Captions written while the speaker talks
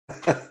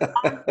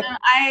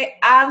I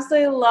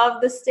absolutely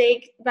love the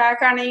steak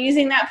background. Are you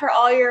using that for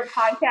all your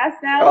podcasts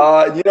now?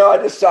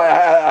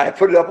 I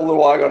put it up a little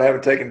while ago and I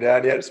haven't taken it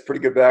down yet. It's a pretty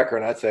good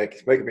background, I think.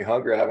 It's making me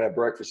hungry. I haven't had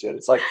breakfast yet.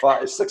 It's like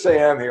 6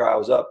 a.m. here. I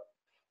was up.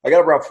 I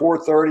got up around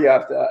 4:30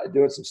 after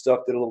doing some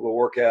stuff, did a little bit of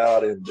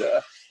workout, and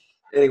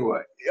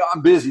anyway, yeah,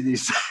 I'm busy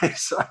these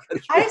days. So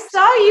I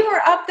saw you were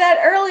up that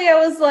early. I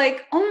was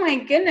like, oh my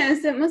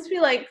goodness, it must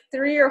be like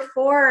 3 or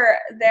 4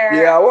 there.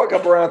 yeah, I woke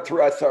up around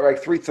three. I thought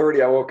like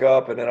 3:30. I woke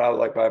up, and then I was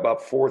like by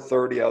about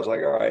 4:30, I was like,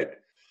 all right,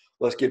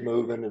 let's get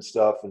moving and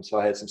stuff. And so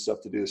I had some stuff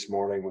to do this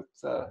morning with.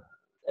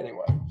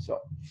 Anyway,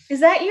 so Is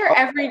that your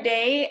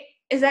everyday?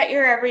 Is that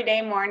your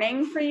everyday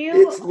morning for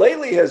you? it's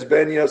lately has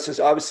been, since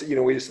obviously,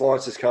 we just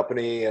launched this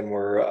company and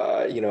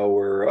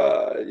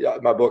yeah,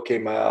 my book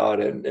came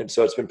out and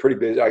so it's been pretty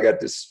busy. I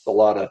got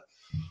a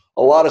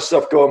lot of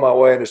stuff going my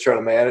way and just trying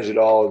to manage it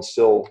all and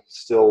still,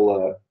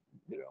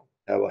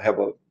 have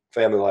a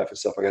family life and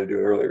stuff I got to do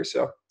earlier.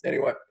 So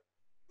anyway.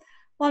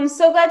 Well, I'm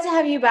so glad to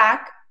have you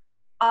back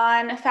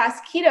on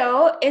Fast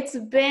Keto. It's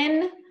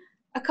been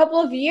a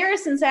couple of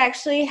years since I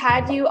actually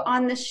had you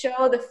on the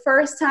show the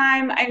first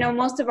time. I know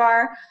most of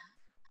our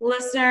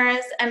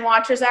listeners and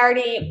watchers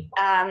already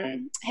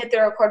hit the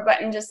record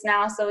button just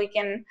now so we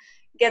can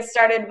get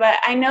started. But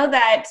I know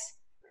that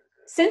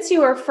since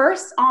you were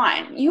first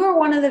on, you were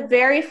one of the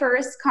very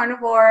first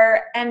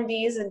carnivore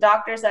MDs and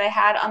doctors that I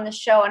had on the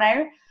show.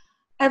 And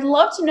I'd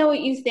love to know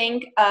what you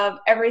think of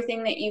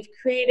everything that you've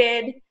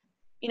created.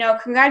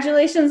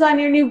 Congratulations on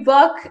your new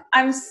book.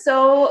 I'm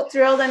so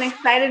thrilled and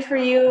excited for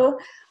you.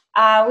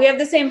 We have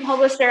the same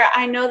publisher.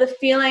 I know the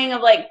feeling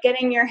of like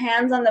getting your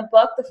hands on the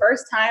book the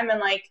first time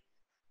and like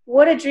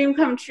what a dream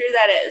come true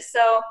that is.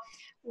 So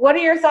what are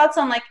your thoughts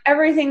on like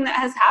everything that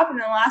has happened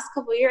in the last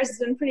couple of years? It's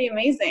been pretty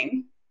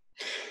amazing.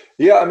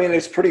 Yeah, I mean,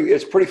 it's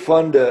pretty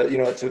fun to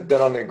have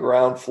been on the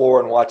ground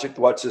floor and watch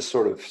this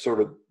sort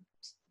of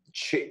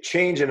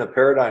change in a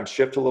paradigm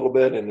shift a little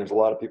bit. And there's a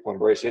lot of people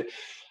embrace it.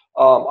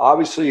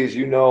 Obviously, as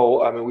you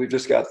know, I mean, we've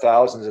just got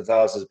thousands and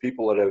thousands of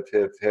people that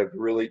have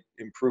really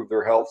improved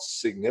their health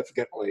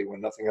significantly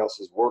when nothing else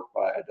has worked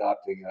by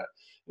adopting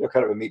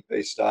kind of a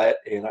meat-based diet.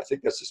 And I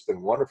think that's just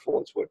been wonderful.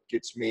 It's what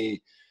gets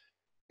me,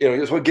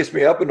 it's what gets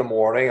me up in the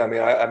morning. I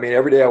mean,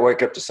 every day I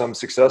wake up to some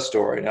success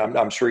story, and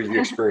I'm sure you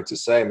experience the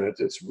same. And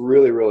it's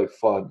really, really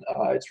fun.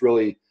 It's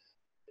really,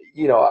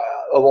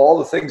 of all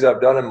the things I've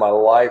done in my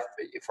life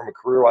from a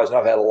career-wise, and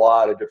I've had a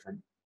lot of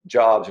different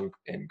jobs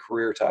and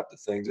career type of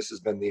things. This has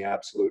been the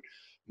absolute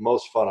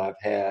most fun I've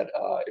had.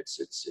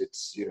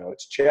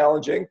 It's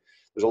challenging.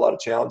 There's a lot of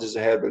challenges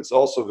ahead, but it's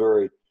also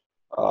very.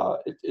 I'm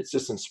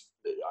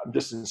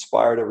just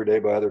inspired every day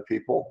by other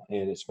people,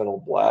 and it's been a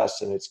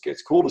blast. And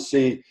it's cool to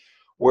see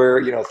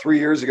where 3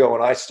 years ago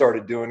when I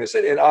started doing this,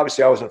 and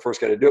obviously I wasn't the first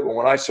guy to do it, but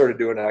when I started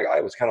doing it,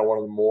 I was kind of one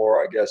of the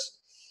more, I guess.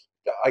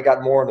 I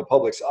got more in the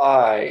public's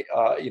eye,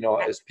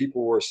 as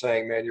people were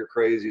saying, "Man, you're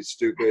crazy, it's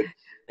stupid."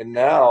 And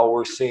now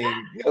we're seeing,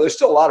 there's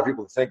still a lot of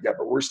people that think that,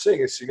 but we're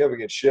seeing a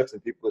significant shift,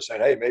 and people are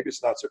saying, "Hey, maybe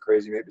it's not so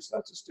crazy, maybe it's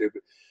not so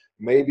stupid,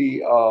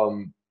 maybe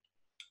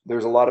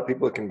there's a lot of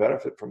people that can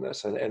benefit from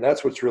this," and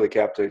that's what's really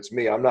captivates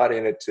me. I'm not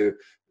in it to,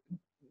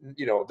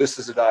 this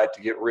is a diet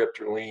to get ripped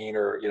or lean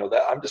or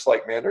that. I'm just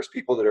like, man, there's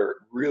people that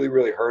are really,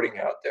 really hurting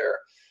out there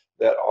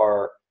that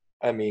are,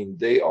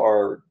 they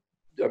are.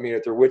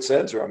 At their wits'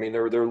 ends, or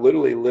they're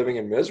literally living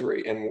in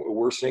misery, and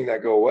we're seeing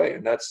that go away,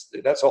 and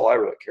that's all I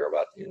really care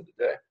about at the end of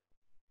the day.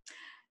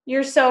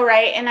 You're so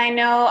right. And I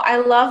know I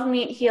love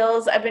Meat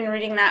Heals. I've been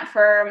reading that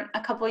for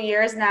a couple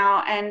years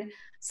now. And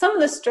some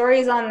of the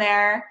stories on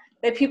there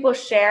that people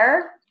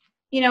share,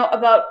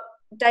 about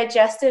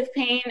digestive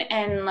pain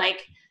and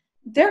like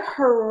they're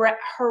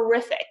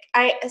horrific.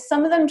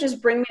 Some of them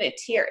just bring me to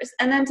tears.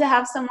 And then to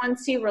have someone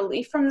see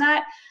relief from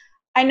that,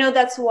 I know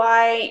that's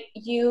why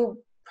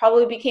you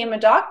probably became a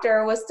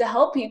doctor, was to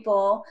help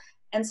people.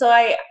 And so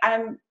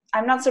I'm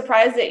not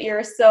surprised that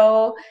you're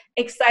so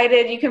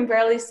excited. You can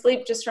barely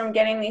sleep just from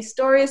getting these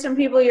stories from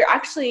people. You're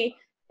actually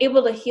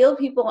able to heal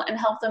people and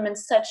help them in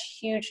such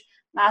huge,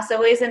 massive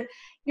ways. And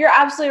you're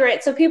absolutely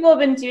right. So people have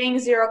been doing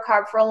zero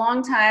carb for a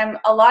long time.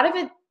 A lot of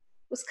it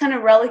was kind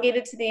of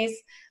relegated to these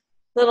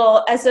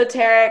little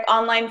esoteric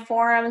online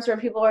forums where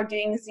people are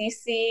doing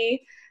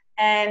ZC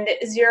and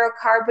zero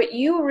carb, but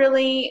you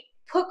really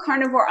put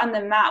carnivore on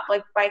the map,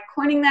 like by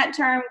coining that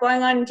term,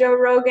 going on Joe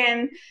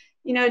Rogan,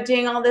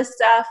 doing all this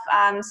stuff.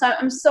 So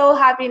I'm so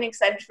happy and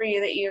excited for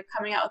you that you're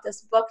coming out with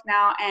this book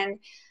now. And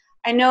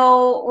I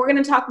know we're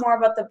going to talk more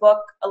about the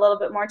book a little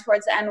bit more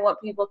towards the end,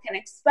 what people can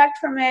expect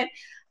from it.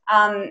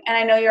 And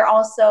I know you're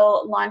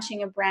also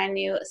launching a brand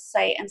new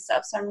site and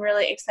stuff. So I'm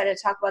really excited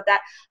to talk about that.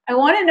 I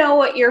want to know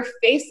what your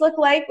face looked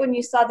like when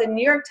you saw the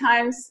New York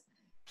Times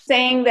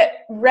saying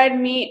that red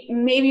meat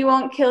maybe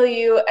won't kill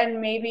you,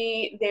 and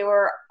maybe they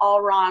were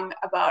all wrong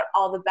about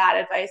all the bad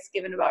advice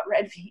given about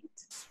red meat.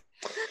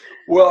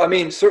 Well,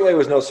 certainly it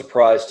was no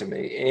surprise to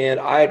me. And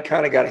I had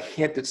kind of got a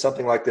hint that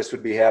something like this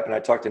would be happening. I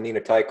talked to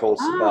Nina Teicholz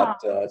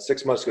about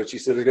 6 months ago. She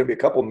said there's going to be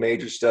a couple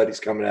major studies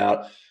coming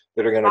out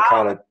that are going to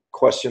kind of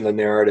question the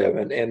narrative.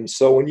 And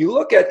so when you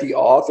look at the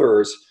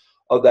authors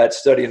of that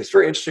study, and it's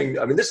very interesting.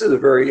 I mean, this is a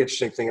very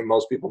interesting thing that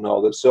most people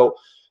know that. So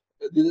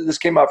this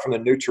came out from the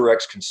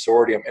Nutri-X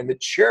Consortium, and the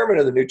chairman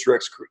of the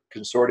Nutri-X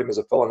Consortium is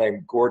a fellow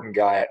named Gordon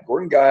Guyatt.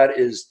 Gordon Guyatt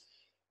is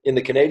in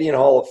the Canadian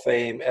Hall of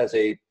Fame as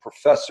a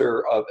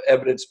professor of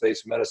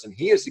evidence-based medicine.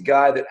 He is the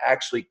guy that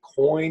actually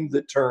coined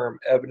the term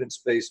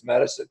evidence-based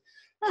medicine.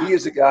 He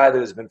is a guy that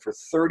has been for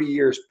 30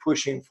 years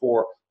pushing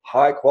for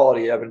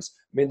high-quality evidence.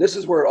 I mean, this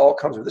is where it all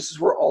comes from. This is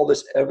where all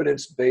this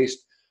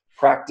evidence-based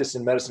practice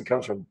in medicine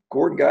comes from.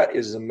 Gordon Guyatt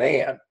is a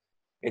man,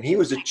 and he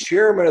was the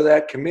chairman of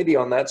that committee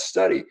on that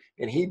study.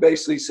 And he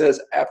basically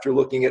says, after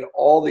looking at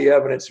all the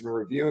evidence and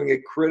reviewing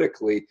it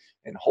critically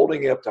and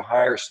holding it up to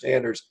higher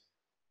standards,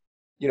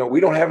 you know,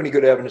 we don't have any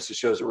good evidence that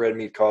shows that red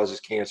meat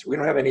causes cancer. We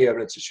don't have any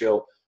evidence to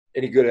show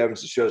any good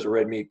evidence that shows that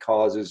red meat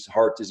causes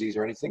heart disease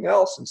or anything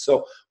else. And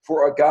so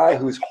for a guy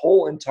whose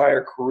whole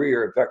entire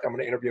career, in fact, I'm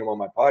going to interview him on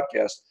my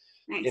podcast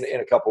in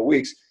a couple of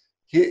weeks,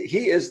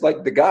 he is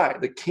like the guy,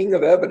 the king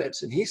of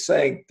evidence. And he's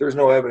saying there's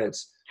no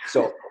evidence.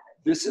 So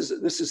this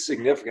is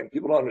significant.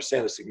 People don't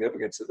understand the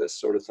significance of this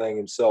sort of thing.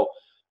 And so,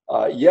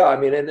 yeah, I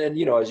mean, and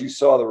you know, as you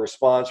saw the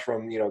response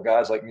from, you know,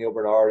 guys like Neil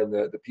Bernard and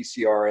the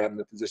PCRM,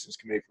 the Physicians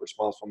Committee for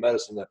Responsible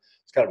Medicine,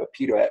 it's kind of a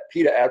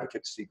PETA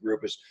advocacy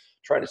group, is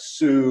trying to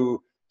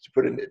sue,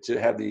 to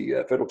have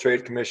the Federal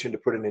Trade Commission to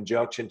put an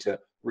injunction to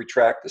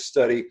retract the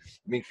study.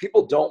 I mean,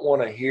 people don't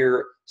want to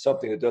hear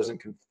something that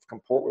doesn't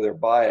comport with their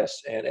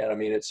bias. And I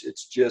mean,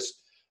 it's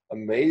just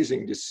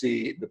amazing to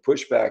see the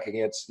pushback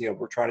against, you know,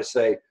 we're trying to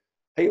say,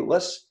 hey,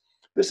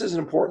 this is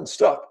important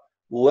stuff.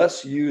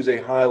 Let's use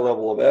a high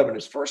level of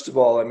evidence. First of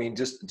all, I mean,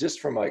 just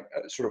from a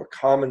sort of a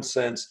common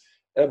sense,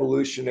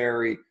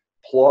 evolutionary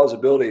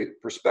plausibility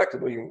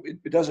perspective, I mean,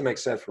 it doesn't make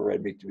sense for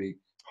red meat to be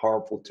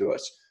harmful to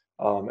us.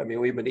 I mean,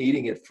 we've been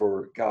eating it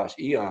for, gosh,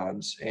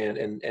 eons. And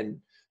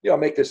you know, I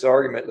make this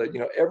argument that, you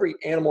know, every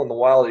animal in the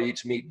wild that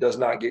eats meat does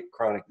not get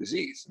chronic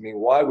disease. I mean,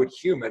 why would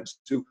humans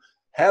who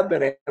have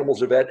been animals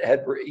who have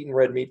had eaten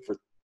red meat for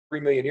 3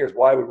 million years,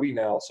 why would we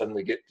now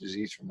suddenly get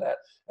disease from that?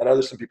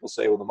 And some people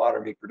say, well, the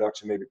modern meat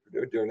production may be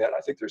doing that.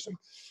 I think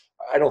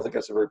I don't think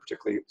that's a very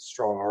particularly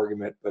strong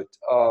argument, but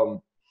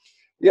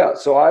yeah,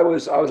 so I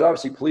was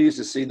obviously pleased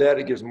to see that.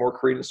 It gives more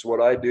credence to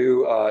what I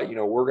do. You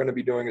know, we're going to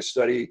be doing a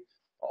study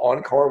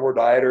on carnivore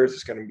dieters.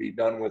 It's going to be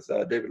done with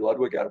David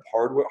Ludwig out of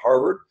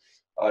Harvard.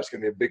 It's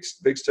going to be a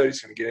big study.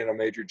 It's going to get in a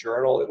major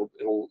journal.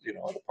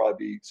 It'll probably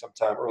be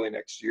sometime early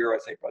next year, I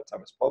think, by the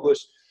time it's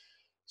published.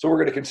 So we're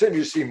going to continue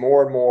to see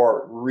more and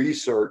more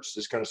research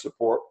that's going to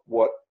support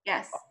what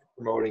I'm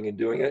promoting and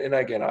doing it. And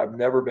again, I've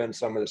never been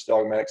someone that's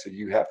dogmatic, said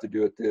you have to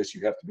do it this,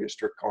 you have to be a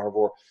strict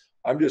carnivore.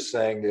 I'm just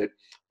saying that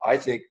I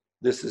think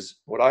this is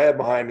what I have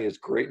behind me is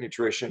great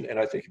nutrition. And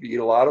I think if you eat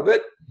a lot of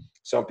it,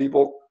 some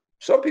people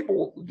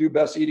do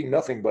best eating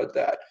nothing but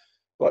that.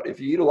 But if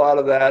you eat a lot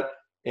of that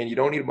and you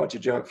don't eat a bunch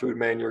of junk food,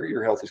 man,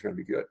 your health is going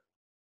to be good.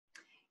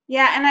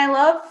 Yeah. And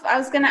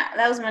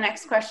that was my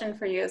next question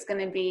for you, is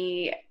going to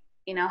be,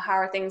 you know, how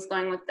are things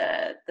going with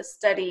the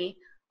study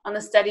on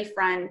the study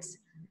front?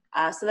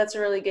 So that's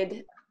really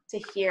good to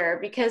hear,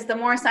 because the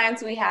more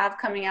science we have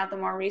coming out, the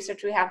more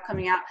research we have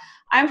coming out.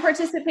 I'm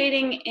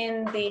participating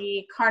in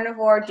the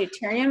carnivore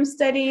deuterium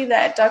study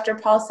that Dr.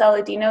 Paul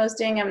Saladino is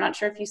doing. I'm not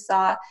sure if you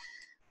saw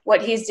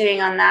what he's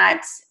doing on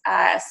that.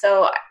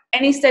 So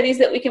any studies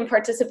that we can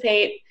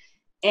participate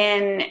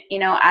in, you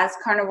know, as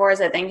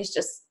carnivores, I think is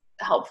just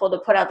helpful to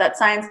put out that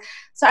science.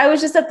 So I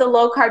was just at the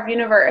Low Carb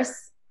Universe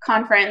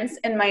conference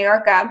in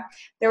Mallorca.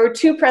 There were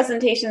 2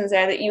 presentations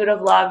there that you would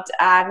have loved.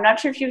 I'm not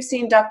sure if you've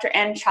seen Dr.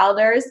 Ann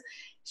Childers.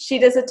 She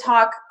does a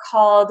talk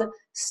called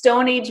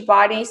Stone Age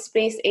Body,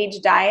 Space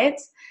Age Diet.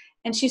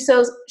 And she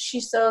shows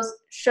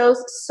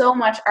so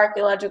much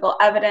archaeological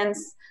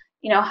evidence,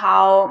 you know,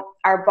 how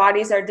our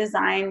bodies are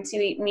designed to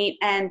eat meat.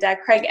 And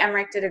Craig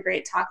Emmerich did a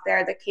great talk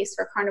there, The Case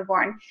for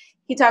Carnivore. And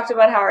he talked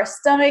about how our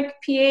stomach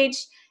pH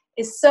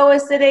is so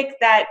acidic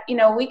that, you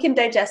know, we can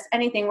digest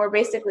anything. We're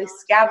basically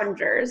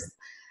scavengers.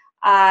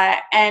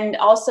 And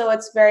also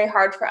it's very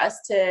hard for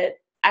us to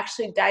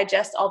actually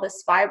digest all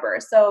this fiber.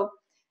 So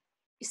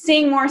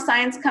seeing more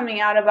science coming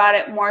out about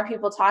it, more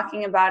people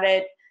talking about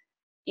it,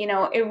 you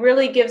know, it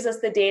really gives us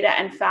the data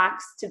and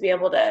facts to be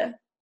able to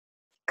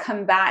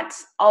combat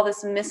all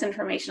this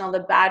misinformation, all the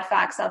bad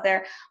facts out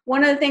there.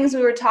 One of the things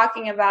we were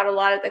talking about a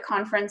lot at the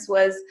conference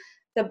was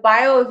the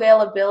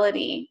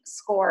bioavailability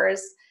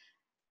scores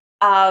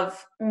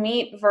of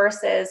meat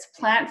versus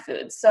plant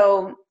foods.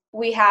 So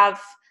we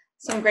have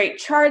some great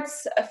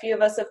charts. A few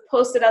of us have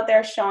posted out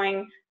there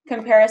showing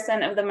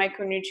comparison of the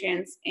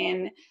micronutrients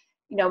in,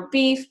 you know,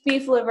 beef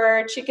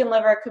liver, chicken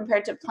liver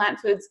compared to plant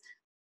foods.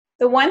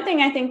 The one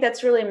thing I think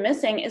that's really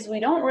missing is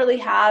we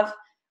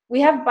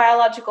have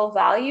biological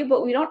value,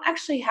 but we don't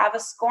actually have a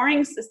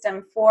scoring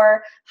system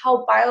for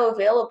how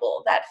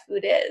bioavailable that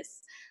food is.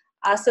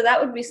 So that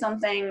would be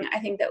something I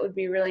think that would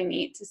be really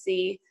neat to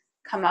see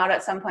come out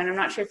at some point. I'm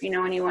not sure if you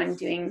know anyone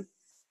doing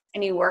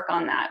any work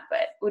on that, but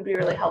it would be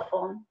really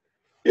helpful.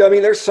 Yeah, I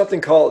mean, there's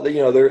something called, when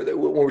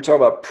we're talking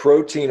about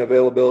protein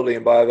availability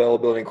and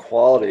bioavailability and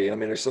quality, I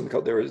mean, there's something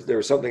called, there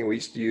was something we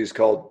used to use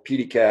called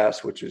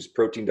PDCAS, which is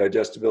protein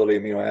digestibility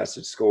amino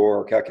acid score,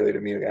 or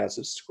calculated amino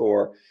acid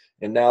score.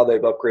 And now they've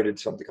upgraded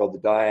to something called the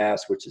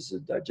DIAS, which is a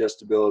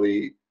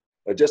digestibility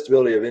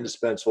of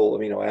indispensable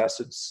amino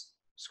acids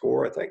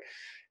score, I think.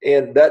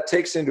 And that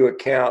takes into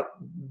account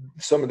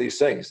some of these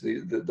things,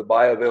 the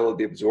bioavailability,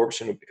 the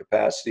absorption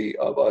capacity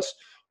of us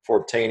for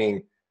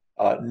obtaining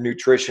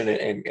nutrition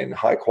and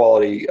high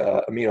quality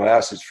amino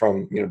acids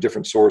from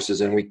different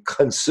sources, and we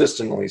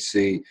consistently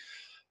see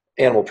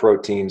animal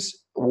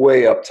proteins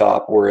way up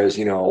top, whereas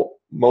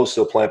most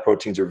of the plant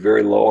proteins are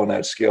very low on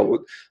that scale.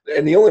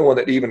 And the only one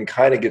that even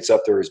kind of gets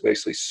up there is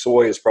basically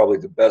soy is probably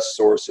the best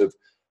source of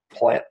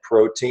plant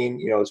protein,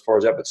 as far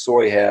as that. But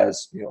soy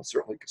has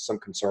certainly some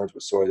concerns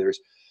with soy. There's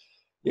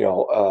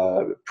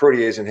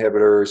protease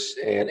inhibitors,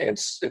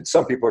 and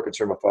some people are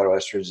concerned about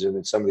phytoestrogens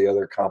and some of the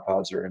other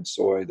compounds that are in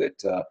soy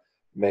that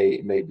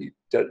may be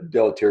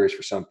deleterious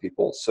for some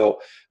people. So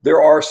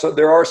there are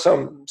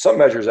some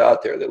measures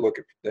out there that look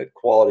at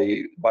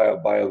quality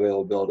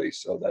bioavailability.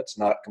 So that's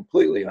not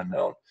completely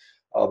unknown,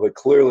 but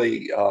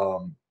clearly,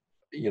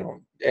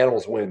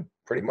 animals win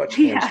pretty much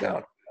hands Yeah.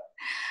 down.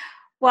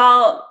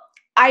 Well,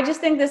 I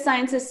just think the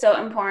science is so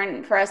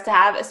important for us to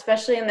have,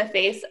 especially in the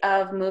face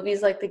of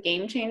movies like The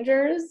Game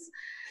Changers.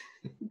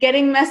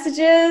 Getting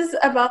messages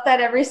about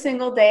that every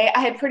single day. I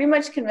had pretty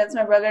much convinced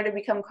my brother to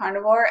become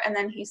carnivore, and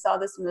then he saw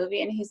this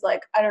movie and he's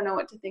like, I don't know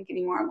what to think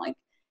anymore. I'm like,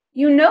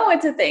 you know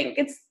what to think.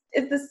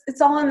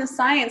 It's all in the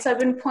science. So I've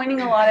been pointing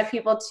a lot of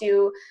people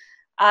to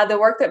the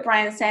work that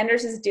Brian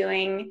Sanders is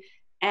doing,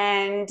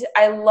 and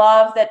I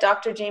love that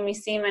Dr. Jamie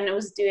Seaman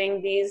was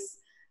doing these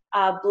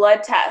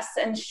blood tests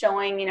and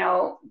showing,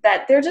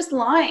 that they're just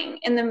lying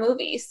in the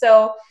movie.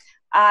 So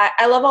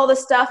I love all the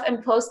stuff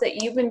and posts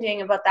that you've been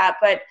doing about that.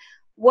 But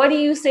what do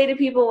you say to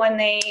people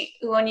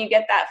when you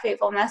get that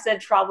fateful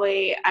message?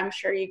 Probably, I'm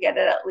sure you get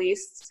it at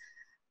least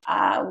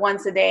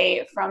once a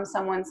day from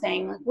someone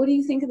saying, like, what do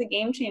you think of the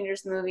Game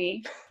Changers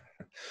movie?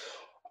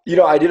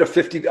 I did a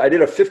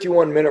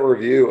 51-minute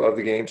review of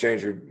the Game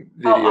Changer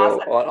Oh, video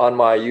awesome. on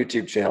my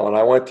YouTube channel, and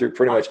I went through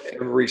pretty much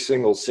every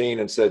single scene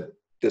and said,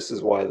 this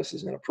is why this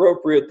is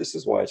inappropriate. This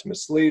is why it's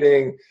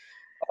misleading.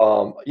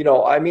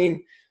 I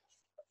mean,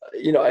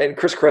 and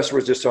Chris Kresser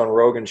was just on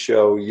Rogan's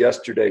show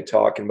yesterday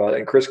talking about it.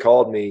 And Chris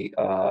called me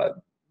a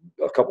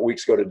couple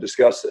weeks ago to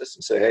discuss this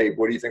and say, hey,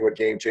 what do you think about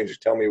Game Changers?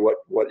 Tell me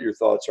what your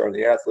thoughts are on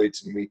the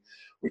athletes. And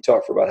we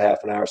talked for about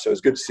half an hour. So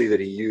it's good to see that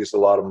he used a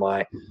lot of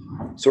my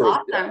sort of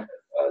Awesome.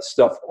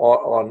 stuff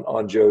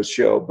on Joe's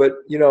show. But,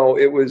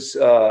 it was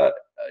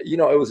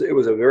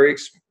a very,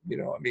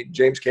 I mean,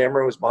 James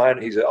Cameron was behind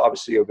it. He's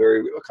obviously a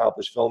very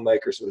accomplished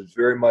filmmaker. So it was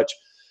very much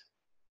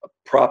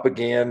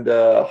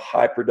propaganda,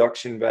 high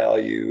production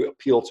value,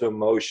 appeal to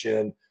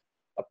emotion,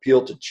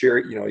 appeal to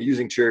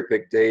using cherry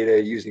pick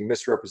data, using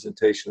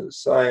misrepresentation of the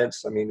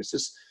science. I mean, it's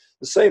just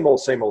the same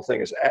old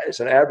thing. It's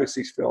an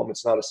advocacy film.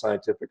 It's not a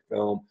scientific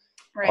film.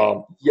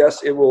 Right.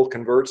 Yes, it will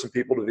convert some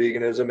people to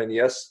veganism, and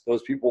yes,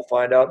 those people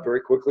find out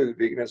very quickly that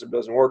veganism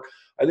doesn't work.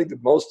 I think the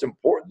most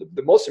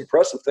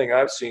impressive thing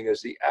I've seen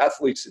is the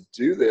athletes that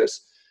do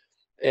this.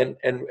 And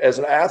as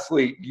an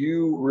athlete,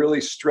 you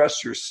really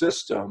stress your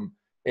system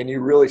and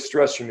you really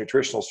stress your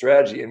nutritional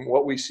strategy. And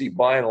what we see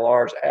by and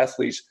large,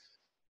 athletes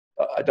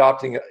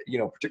adopting,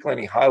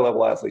 particularly any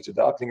high-level athletes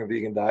adopting a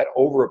vegan diet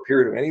over a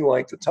period of any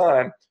length of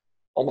time,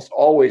 almost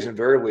always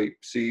invariably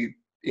see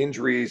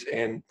injuries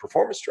and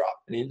performance drop.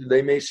 And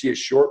they may see a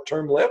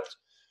short-term lift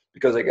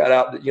because they got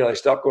out, they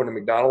stopped going to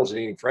McDonald's and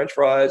eating French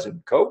fries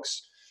and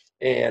Cokes,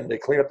 and they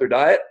clean up their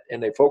diet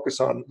and they focus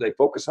on their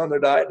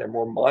diet and they're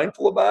more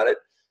mindful about it.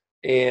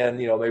 And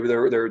maybe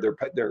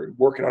they're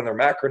working on their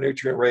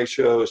macronutrient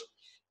ratios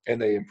and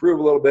they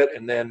improve a little bit,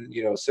 and then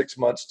 6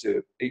 months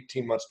to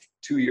 18 months,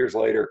 2 years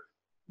later,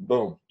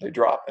 boom, they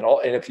drop.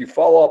 And if you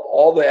follow up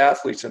all the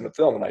athletes in the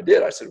film, and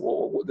I said,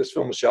 well, this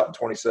film was shot in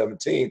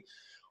 2017,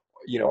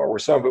 or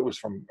some of it was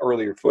from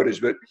earlier footage,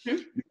 but Mm-hmm.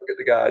 you look at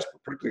the guys,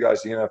 particularly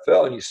guys in the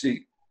NFL, and you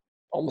see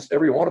almost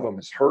every one of them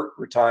is hurt,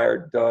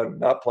 retired, done,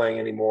 not playing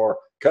anymore,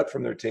 cut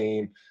from their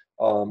team.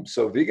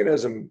 So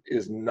veganism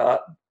is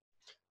not,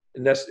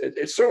 and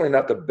it's certainly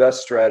not the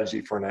best strategy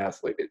for an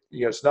athlete.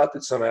 It's not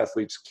that some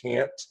athletes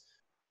can't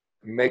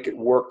make it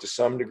work to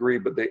some degree,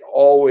 but they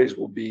always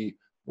will be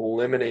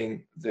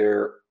limiting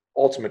their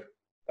ultimate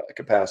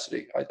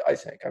capacity. I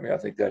think. I mean, I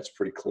think that's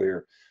pretty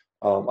clear.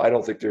 I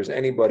don't think there's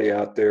anybody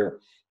out there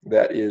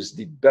that is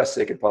the best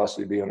they could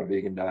possibly be on a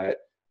vegan diet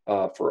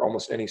for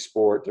almost any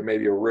sport. There may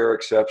be a rare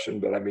exception,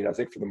 but I mean, I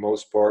think for the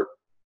most part,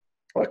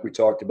 like we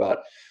talked about,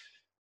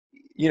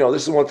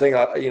 this is one thing.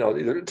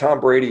 Tom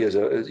Brady is I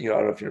don't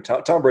know if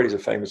Tom Brady's a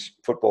famous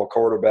football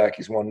quarterback.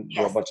 He's won a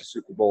Yes. bunch of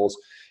Super Bowls,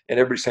 and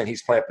everybody's saying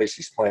he's plant-based.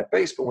 He's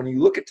plant-based, but when you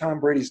look at Tom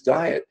Brady's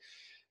diet,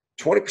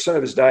 20%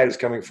 of his diet is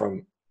coming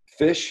from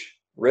fish,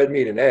 red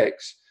meat, and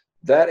eggs.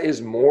 That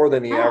is more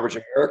than the Wow. average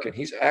American.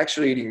 He's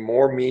actually eating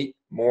more meat,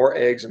 more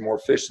eggs, and more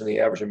fish than the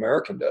average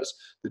American does.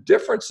 The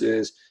difference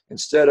is,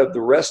 instead of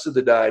the rest of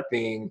the diet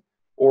being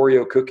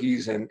Oreo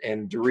cookies and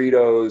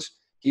Doritos,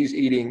 he's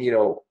eating,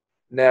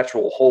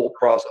 natural, whole,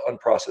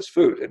 unprocessed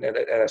food, and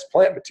it has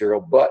plant material,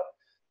 but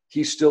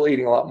he's still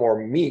eating a lot more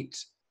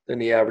meat than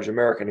the average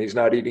American. He's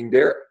not eating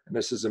dairy. And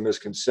this is a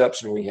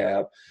misconception we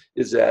have,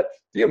 is that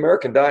the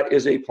American diet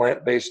is a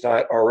plant-based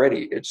diet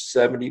already. It's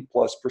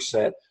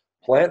 70+%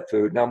 plant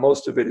food. Now,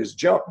 most of it is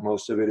junk.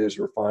 Most of it is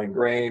refined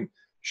grain,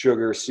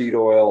 sugar, seed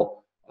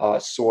oil,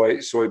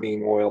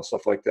 soybean oil,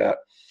 stuff like that.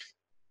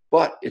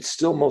 But it's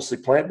still mostly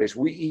plant-based.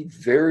 We eat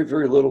very,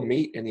 very little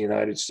meat in the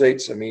United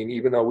States. I mean,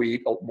 even though we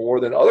eat more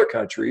than other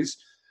countries,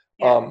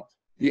 Yeah. um,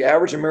 the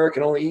average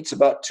American only eats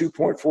about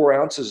 2.4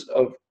 ounces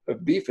of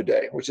beef a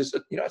day, which is,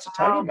 it's a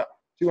tiny Wow. amount.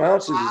 2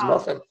 ounces is Wow.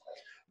 nothing.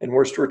 And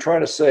we're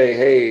trying to say,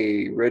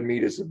 hey, red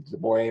meat is to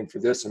blame for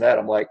this and that.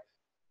 I'm like,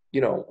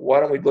 why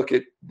don't we look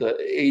at the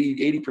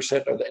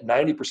 80% or the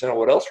 90% of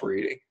what else we're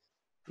eating?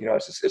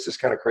 It's just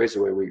kind of crazy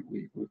the way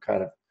we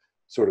kind of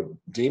sort of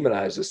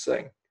demonize this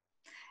thing.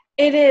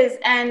 It is,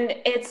 and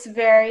it's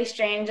very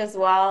strange as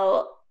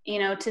well,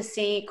 to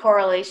see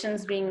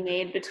correlations being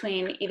made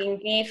between eating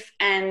beef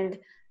and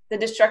the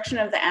destruction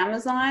of the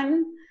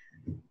Amazon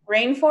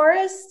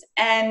rainforest.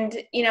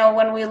 And,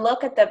 when we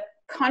look at the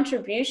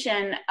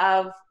contribution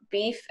of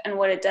beef and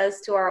what it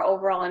does to our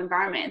overall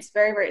environment, it's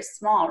very, very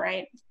small,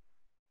 right?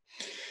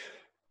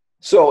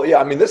 So yeah,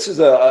 I mean, this is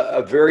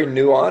a very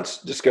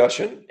nuanced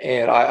discussion,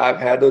 and I've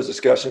had those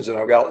discussions, and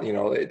I've got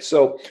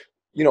so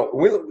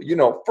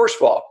first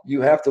of all,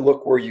 you have to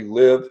look where you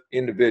live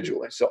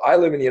individually. So I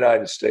live in the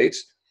United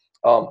States.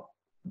 Um,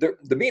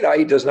 the meat I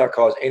eat does not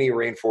cause any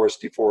rainforest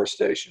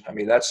deforestation. I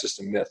mean, that's just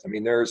a myth. I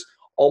mean, there's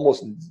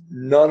almost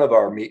none of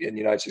our meat in the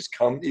United States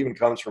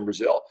comes from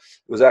Brazil.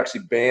 It was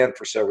actually banned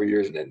for several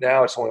years, and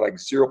now it's only like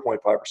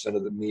 0.5%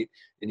 of the meat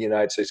in the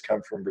United States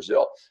comes from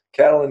Brazil.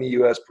 Cattle in the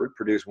U.S.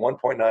 produce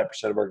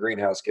 1.9% of our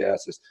greenhouse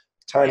gases,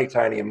 Yeah. tiny,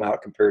 tiny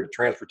amount compared to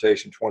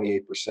transportation,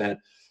 28%.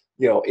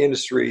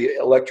 Industry,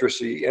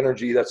 electricity,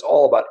 energy, that's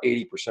all about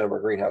 80% of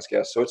our greenhouse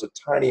gas. So it's a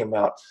tiny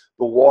amount.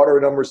 The water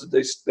numbers that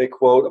they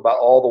quote about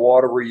all the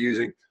water we're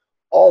using,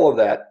 all of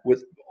that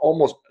with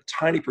almost a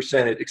tiny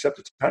percentage, except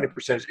a tiny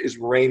percentage, is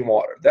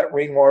rainwater. That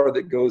rainwater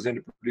that goes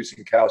into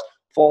producing cows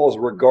falls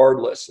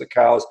regardless. The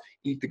cows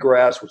eat the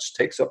grass, which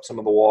takes up some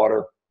of the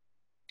water.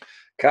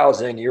 Cows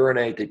then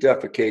urinate, they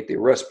defecate, they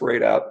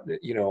respirate out.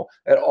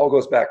 That all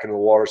goes back into the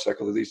water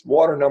cycle. These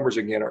water numbers,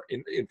 again, are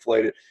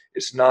inflated.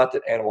 It's not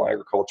that animal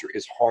agriculture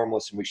is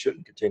harmless and we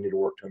shouldn't continue to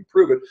work to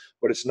improve it,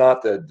 but it's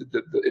not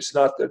it's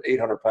not the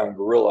 800-pound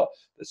gorilla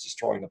that's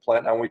destroying the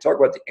planet. Now, when we talk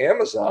about the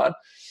Amazon,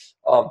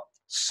 um,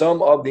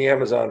 some of the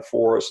Amazon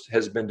forest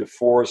has been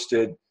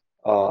deforested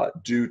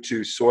due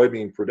to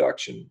soybean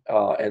production,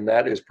 and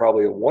that is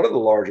probably one of the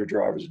larger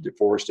drivers of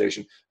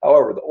deforestation.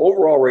 However, the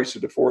overall rates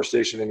of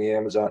deforestation in the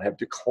Amazon have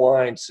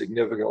declined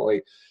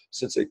significantly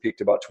since they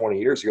peaked about 20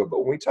 years ago. But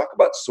when we talk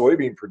about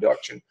soybean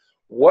production,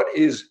 what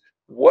is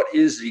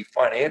the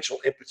financial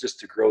impetus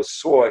to grow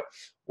soy?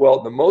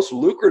 Well, the most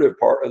lucrative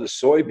part of the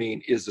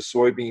soybean is the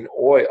soybean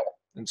oil,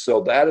 and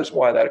so that is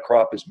why that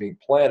crop is being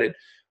planted.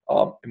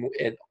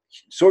 And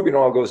soybean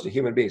oil goes to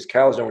human beings.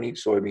 Cows don't eat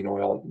soybean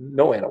oil.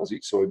 No animals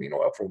eat soybean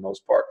oil for the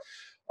most part.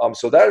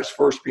 So that is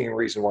first being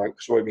reason why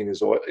soybean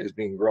is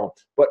being grown.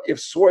 But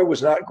if soy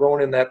was not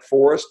grown in that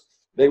forest,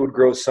 they would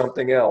grow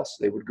something else.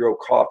 They would grow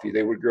coffee.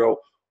 They would grow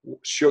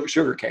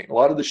sugar cane. A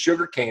lot of the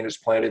sugar cane is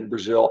planted in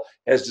Brazil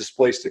has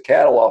displaced the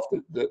cattle off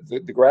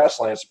the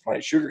grasslands to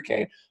plant sugar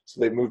cane.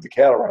 So they moved the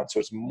cattle around. So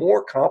it's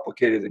more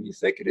complicated than you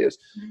think it is.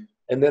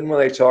 And then when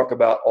they talk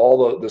about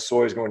all the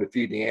soy is going to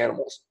feed the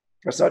animals,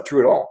 that's not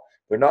true at all.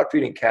 They're not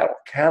feeding cattle.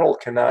 Cattle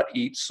cannot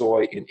eat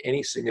soy in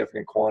any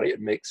significant quantity.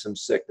 It makes them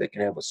sick. They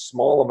can have a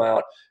small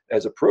amount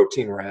as a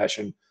protein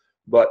ration,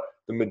 but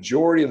the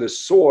majority of the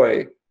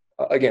soy,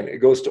 again, it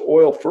goes to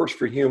oil first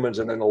for humans,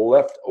 and then the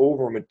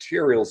leftover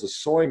materials, the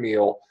soy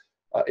meal,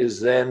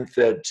 is then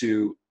fed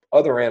to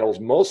other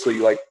animals, mostly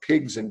like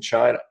pigs in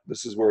China.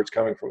 This is where it's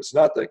coming from. It's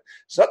not the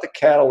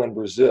cattle in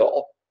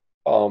Brazil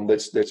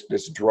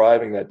that's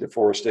driving that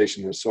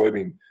deforestation in the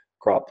soybean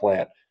crop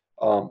plant.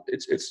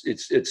 It's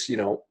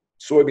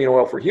soybean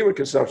oil for human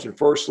consumption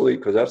firstly,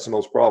 because that's the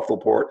most profitable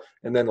part,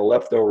 and then the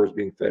leftover is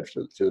being fed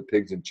to the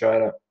pigs in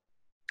China.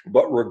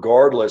 But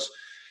regardless,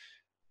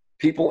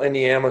 people in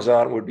the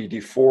Amazon would be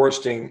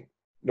deforesting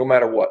no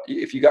matter what.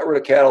 If you got rid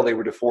of cattle, they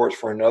would deforest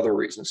for another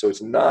reason. So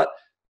it's not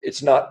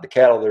the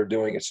cattle they're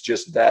doing. It's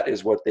just that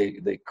is what they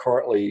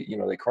currently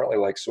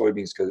like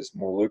soybeans because it's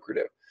more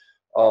lucrative.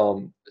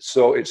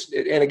 So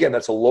and again,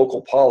 that's a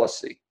local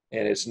policy,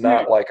 and it's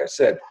not, like I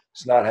said,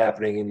 it's not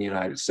happening in the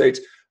United States.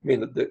 I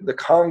mean, the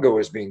Congo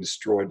is being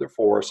destroyed, the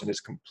forest, and it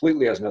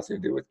completely has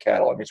nothing to do with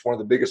cattle. I mean, it's one of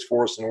the biggest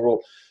forests in the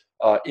world.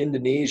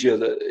 Indonesia,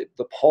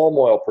 the palm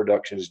oil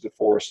production is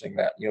deforesting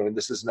that. And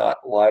this is not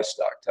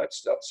livestock type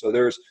stuff. So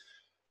there's,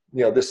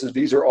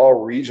 these are all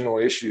regional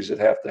issues that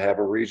have to have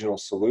a regional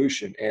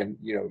solution. And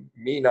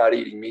me not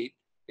eating meat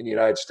in the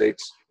United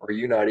States, or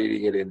you not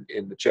eating it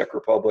in the Czech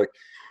Republic,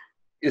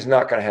 is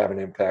not going to have an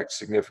impact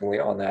significantly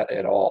on that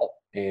at all.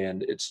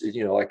 And it's,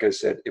 like I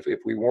said, if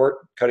we weren't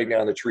cutting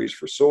down the trees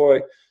for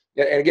soy,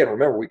 and again,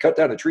 remember, we cut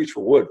down the trees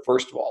for wood,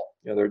 first of all.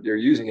 They're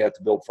using it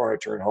to build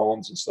furniture and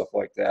homes and stuff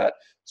like that.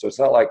 So it's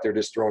not like they're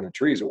just throwing the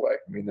trees away.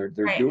 I mean,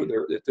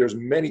 Right. there's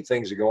many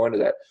things that go into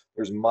that.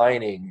 There's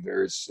mining,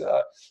 there's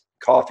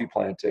coffee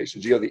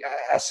plantations. The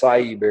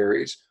acai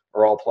berries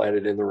are all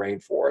planted in the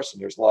rainforest,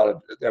 and there's a lot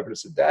of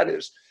evidence that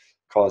is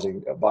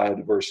causing a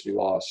biodiversity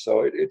loss.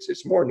 So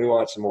it's more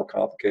nuanced and more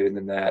complicated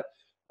than that.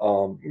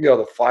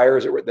 The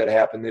fires that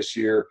happened this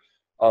year,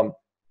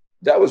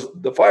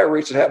 the fire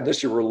rates that happened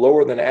this year were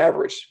lower than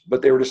average,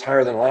 but they were just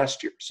higher than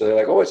last year. So they're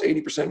like, oh, it's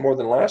 80% more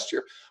than last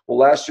year. Well,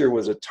 last year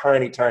was a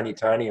tiny, tiny,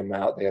 tiny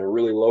amount. They had a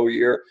really low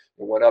year.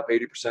 It went up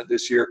 80%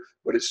 this year,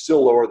 but it's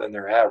still lower than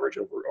their average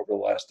over the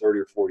last 30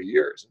 or 40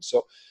 years. And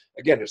so,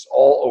 again, it's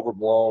all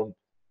overblown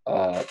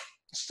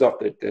stuff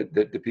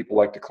that people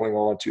like to cling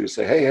on to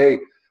say, hey,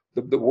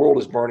 the world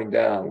is burning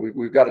down.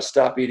 We've got to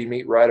stop eating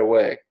meat right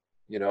away.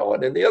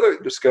 And then the other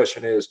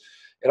discussion is,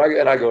 and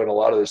I go into a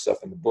lot of this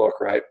stuff in the book,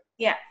 right?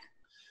 Yeah.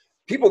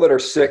 People that are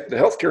sick, the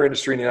healthcare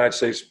industry in the United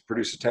States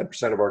produces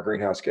 10% of our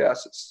greenhouse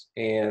gases.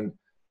 And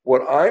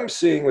what I'm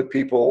seeing with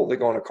people that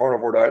go on a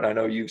carnivore diet, and I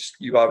know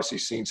you've obviously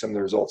seen some of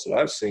the results that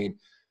I've seen,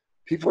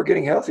 people are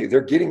getting healthy.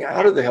 They're getting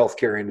out of the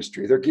healthcare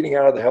industry. They're getting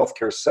out of the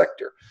healthcare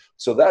sector.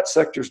 So that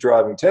sector is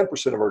driving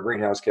 10% of our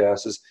greenhouse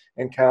gases,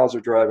 and cows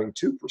are driving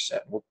 2%.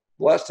 Well,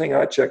 the last thing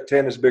I checked,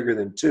 10 is bigger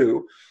than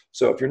 2.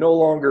 So if you're no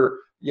longer,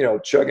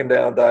 chugging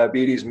down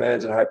diabetes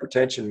meds and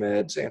hypertension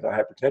meds,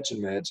 antihypertension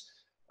meds,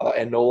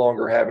 and no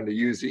longer having to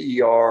use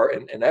the ER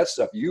and that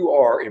stuff, you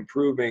are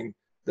improving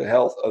the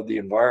health of the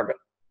environment.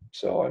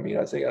 So, I mean,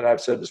 I think, and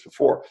I've said this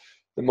before,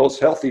 the most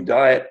healthy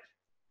diet,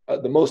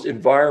 the most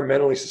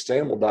environmentally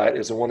sustainable diet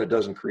is the one that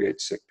doesn't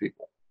create sick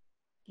people.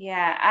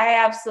 Yeah, I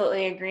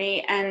absolutely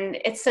agree. And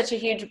it's such a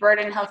huge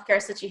burden. Healthcare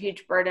is such a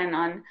huge burden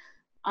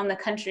on the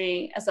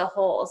country as a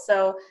whole.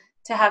 So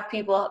to have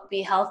people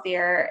be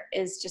healthier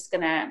is just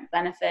going to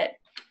benefit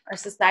our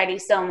society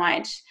so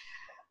much.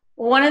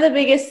 One of the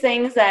biggest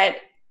things that,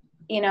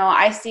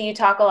 I see you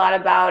talk a lot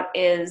about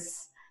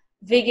is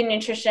vegan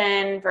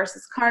nutrition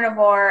versus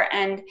carnivore.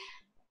 And,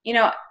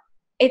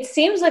 it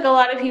seems like a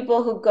lot of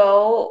people who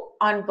go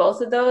on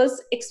both of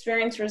those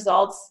experience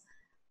results.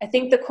 I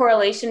think the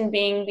correlation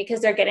being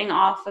because they're getting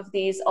off of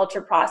these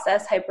ultra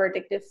processed, hyper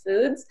addictive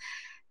foods.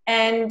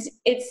 And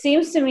it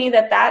seems to me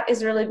that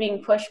is really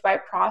being pushed by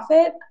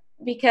profit,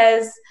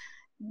 because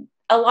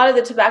a lot of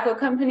the tobacco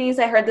companies,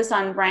 I heard this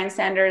on Brian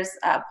Sanders'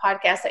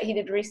 podcast that he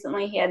did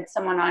recently. He had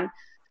someone on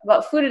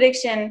about food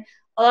addiction.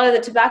 A lot of the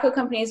tobacco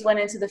companies went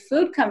into the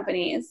food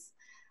companies,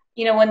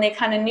 when they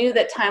kind of knew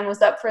that time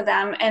was up for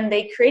them, and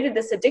they created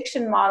this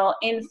addiction model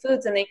in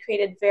foods, and they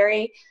created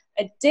very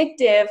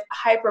addictive,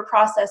 hyper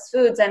processed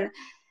foods. And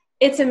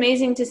it's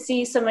amazing to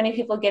see so many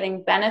people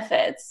getting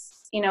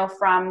benefits,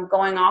 from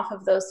going off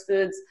of those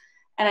foods.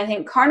 And I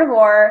think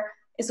carnivore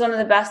is one of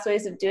the best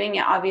ways of doing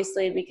it,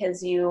 obviously,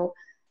 because you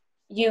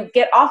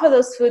get off of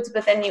those foods,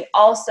 but then you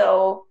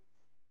also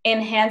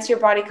enhance your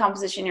body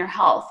composition, your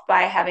health,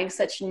 by having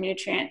such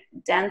nutrient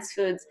dense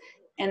foods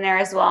in there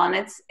as well.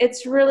 And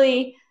it's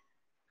really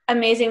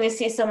amazing to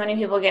see so many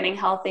people getting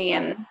healthy.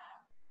 And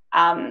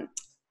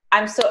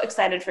I'm so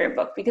excited for your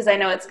book, because I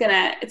know it's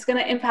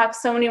gonna impact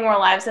so many more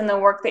lives, and the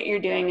work that you're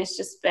doing has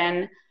just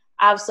been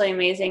absolutely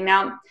amazing.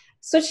 Now,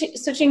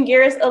 switching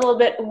gears a little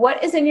bit,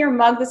 what is in your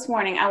mug this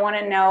morning? I want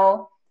to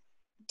know,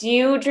 do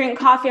you drink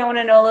coffee? I want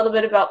to know a little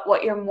bit about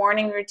what your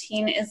morning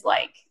routine is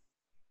like.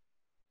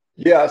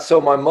 Yeah, so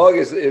my mug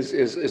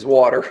is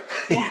water.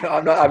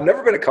 Yeah. I've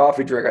never been a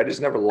coffee drinker. I just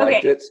never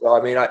liked it. So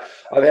I mean,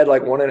 I've had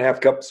like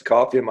 1.5 cups of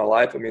coffee in my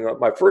life. I mean,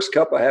 my first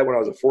cup I had when I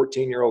was a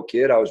 14-year-old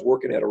kid. I was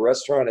working at a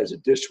restaurant as a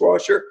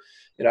dishwasher,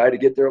 and I had to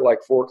get there at like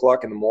 4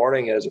 o'clock in the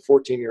morning. And as a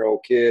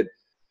 14-year-old kid,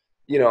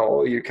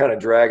 you're kind of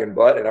dragging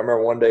butt. And I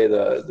remember one day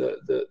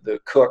the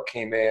cook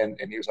came in,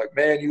 and he was like,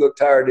 "Man, you look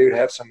tired, dude.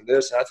 Have some of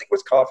this." And I think it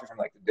was coffee from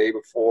like the day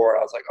before. And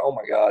I was like, "Oh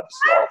my God, this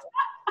is awful."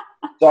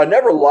 So I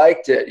never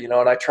liked it, and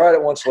I tried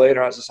it once later.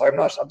 And I was just like,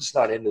 I'm just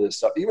not into this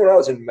stuff. Even when I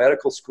was in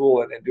medical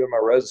school and doing my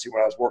residency,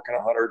 when I was working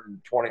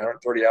 120,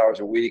 130 hours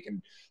a week and,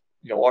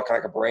 walking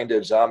like a brain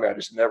dead zombie, I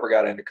just never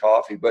got into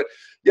coffee. But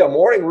yeah,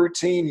 morning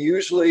routine,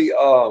 usually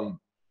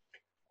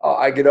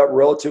I get up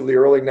relatively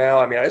early now.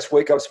 I mean, I just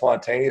wake up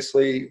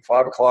spontaneously,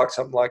 5 o'clock,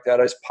 something like that.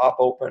 I just pop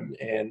open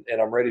and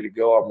I'm ready to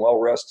go. I'm well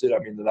rested. I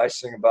mean, the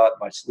nice thing about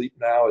my sleep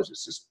now is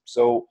it's just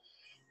so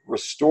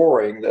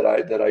restoring that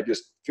I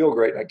just feel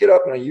great. And I get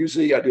up and I do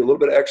a little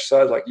bit of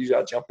exercise. Like usually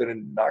I jump in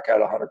and knock out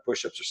 100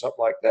 push-ups or something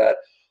like that.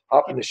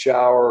 Hop in the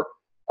shower.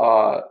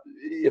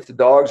 If the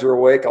dogs are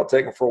awake, I'll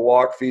take them for a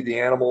walk, feed the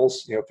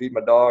animals, feed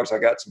my dogs. I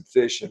got some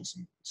fish and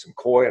some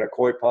koi in a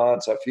koi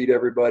pond. So I feed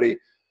everybody.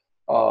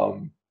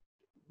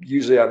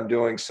 Usually I'm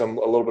doing a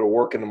little bit of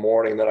work in the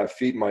morning, then I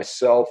feed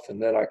myself,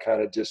 and then I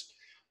kind of just,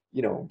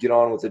 get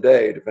on with the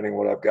day, depending on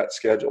what I've got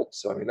scheduled.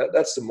 So, I mean,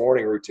 that's the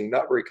morning routine,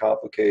 not very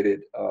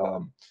complicated.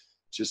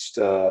 just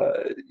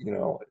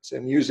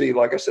and usually,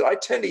 like I said, I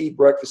tend to eat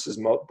breakfast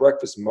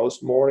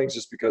most mornings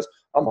just because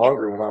I'm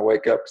hungry when I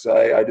wake up, because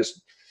I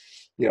just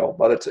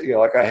by the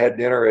like I had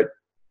dinner at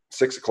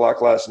 6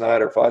 o'clock last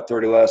night or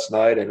 5:30 last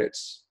night, and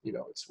it's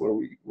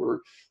we're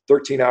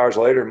 13 hours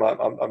later.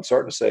 I'm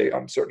starting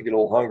to get a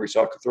little hungry,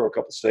 so I could throw a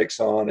couple steaks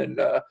on and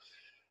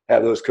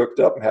have those cooked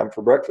up and have them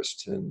for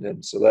breakfast,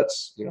 and so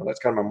that's kind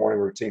of my morning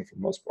routine for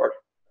the most part.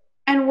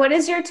 And what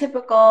is your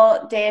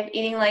typical day of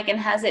eating like, and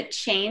has it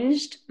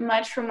changed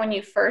much from when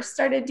you first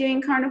started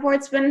doing carnivore?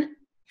 It's been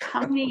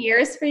how many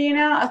years for you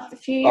now? A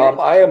few years?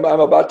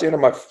 I'm about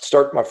to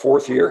start my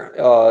fourth year.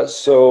 I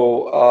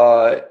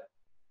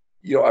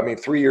mean,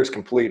 3 years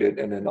completed,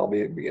 and then I'll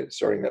be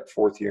starting that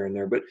fourth year in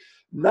there. But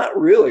not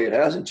really. It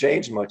hasn't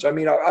changed much. I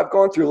mean, I've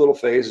gone through little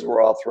phases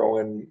where I'll throw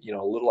in,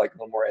 a little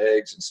more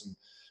eggs and some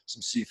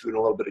seafood and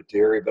a little bit of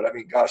dairy. But I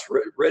mean, gosh,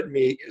 red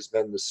meat has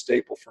been the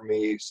staple for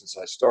me since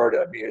I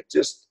started. I mean, it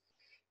just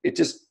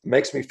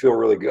makes me feel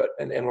really good.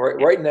 And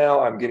right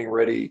now I'm getting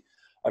ready.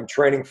 I'm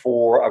training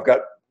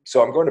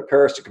so I'm going to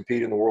Paris to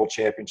compete in the World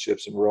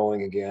Championships in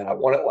rowing again. I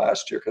won it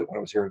last year when I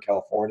was here in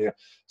California.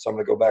 So I'm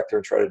going to go back there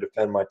and try to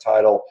defend my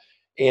title.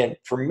 And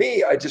for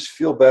me, I just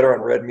feel better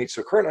on red meat.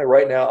 So currently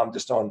right now I'm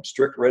just on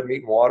strict red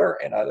meat and water,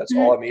 and that's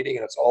all I'm eating,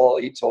 and that's all I'll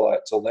eat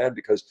till then,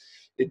 because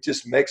it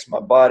just makes my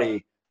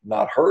body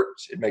not hurt.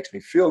 It makes me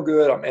feel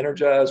good. I'm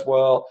energized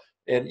well.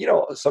 And,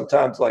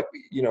 sometimes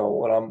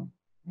when I'm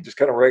just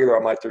kind of regular,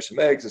 I might throw some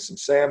eggs and some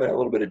salmon, and a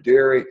little bit of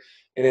dairy.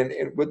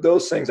 And with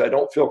those things, I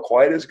don't feel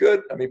quite as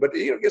good. I mean, but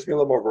it gives me a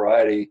little more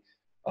variety,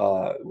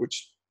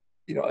 which,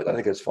 I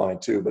think that's fine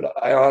too. But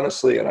I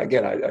honestly, and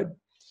again,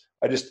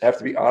 I just have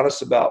to be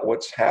honest about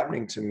what's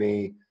happening to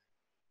me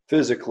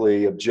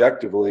physically,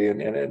 objectively.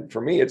 And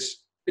for me,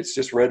 it's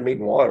just red meat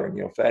and water. And,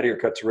 fattier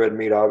cuts of red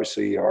meat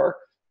obviously are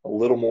a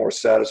little more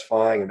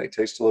satisfying, and they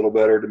taste a little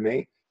better to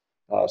me.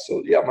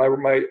 So yeah,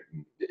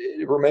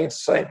 it remains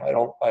the same.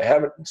 I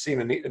haven't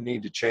seen a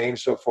need to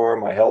change so far.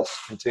 My health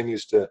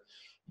continues to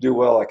do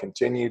well. I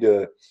continue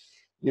to,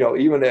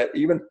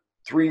 even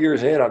 3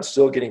 years in, I'm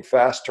still getting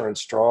faster and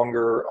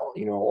stronger,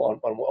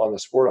 on the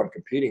sport I'm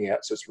competing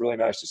at. So it's really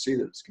nice to see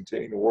that it's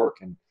continuing to work.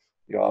 And,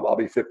 I'll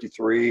be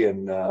 53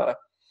 and,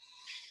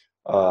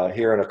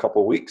 here in a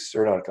couple of weeks,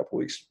 or not a couple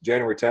of weeks,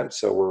 January 10th.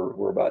 So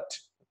we're about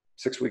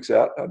 6 weeks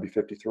out. I'll be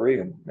 53,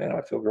 and man,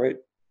 I feel great.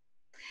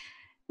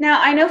 Now,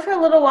 I know for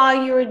a little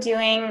while you were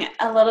doing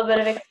a little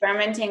bit of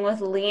experimenting with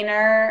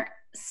leaner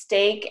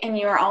steak, and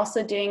you were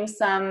also doing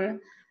some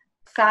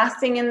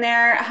fasting in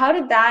there. How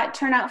did that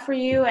turn out for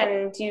you,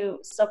 and do you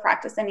still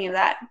practice any of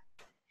that?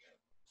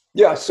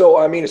 Yeah. So,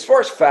 I mean, as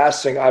far as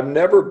fasting, I've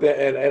never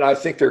been, and I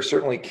think there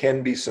certainly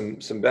can be some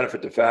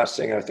benefit to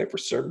fasting. And I think for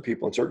certain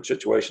people in certain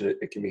situations,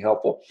 it can be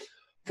helpful.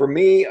 For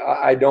me,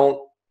 I've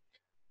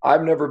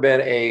never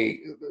been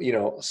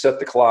set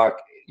the clock,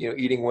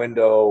 eating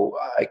window,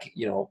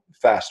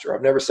 faster.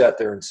 I've never sat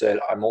there and said,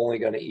 I'm only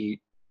going to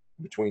eat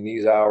between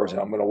these hours,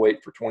 and I'm going to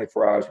wait for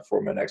 24 hours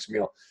before my next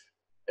meal.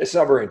 It's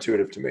not very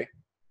intuitive to me.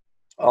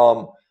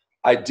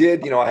 I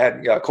did, I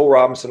had Cole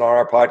Robinson on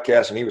our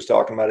podcast, and he was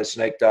talking about his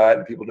snake diet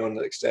and people doing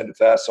the extended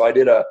fast. So I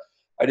did a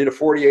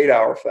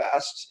 48-hour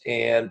fast,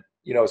 and,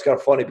 it's kind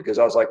of funny because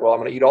I was like, well, I'm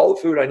going to eat all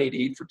the food I need to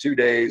eat for 2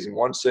 days in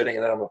one sitting,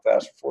 and then I'm going to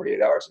fast for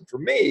 48 hours. And for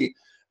me,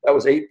 that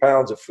was 8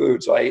 pounds of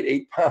food. So I ate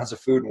 8 pounds of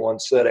food in one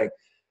sitting,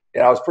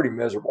 and I was pretty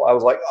miserable. I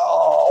was like,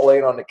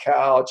 laying on the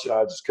couch, and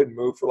I just couldn't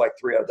move for like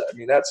 3 hours. I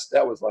mean, that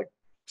was like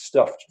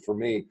stuff for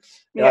me.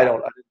 And I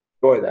didn't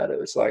enjoy that. It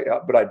was like,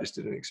 but I just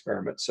did an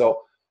experiment. So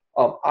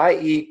I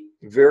eat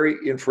very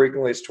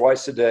infrequently. It's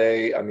twice a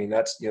day. I mean,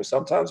 that's,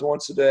 sometimes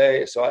once a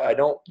day. So I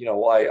don't,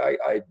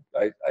 I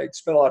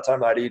spend a lot of time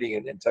not eating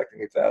and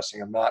technically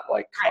fasting. I'm not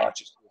like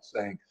consciously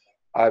saying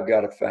I've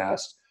got to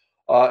fast.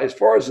 As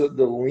far as the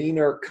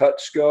leaner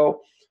cuts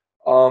go,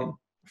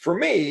 for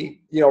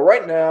me,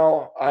 right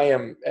now I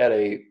am at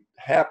a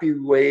happy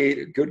weight,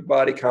 a good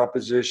body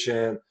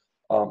composition.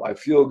 I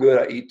feel good.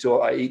 I eat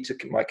to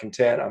my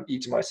content. I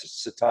eat to my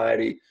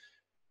satiety.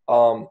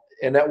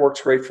 And that works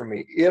great for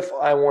me. If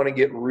I want to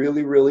get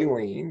really, really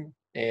lean,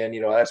 and,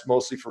 that's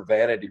mostly for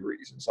vanity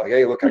reasons, like,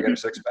 hey, look, I got a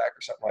six pack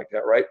or something like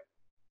that, right?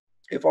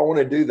 If I want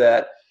to do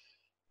that,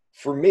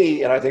 for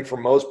me, and I think for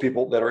most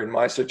people that are in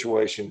my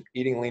situation,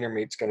 eating leaner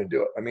meat's going to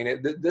do it. I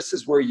mean, this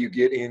is where you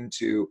get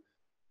into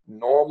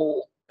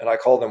normal, and I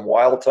call them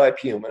wild type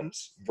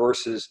humans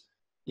versus,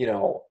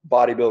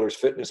 bodybuilders,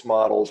 fitness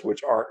models,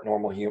 which aren't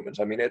normal humans.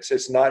 I mean,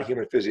 it's not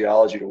human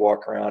physiology to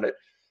walk around at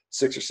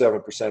 6 or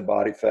 7%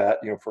 body fat,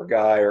 for a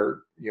guy,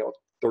 or,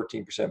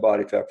 13%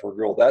 body fat for a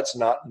girl. That's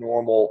not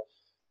normal.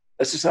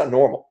 That's just not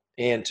normal.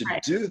 And to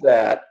do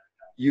that,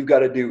 you've got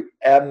to do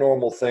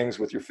abnormal things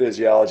with your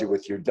physiology,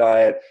 with your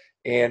diet.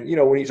 And,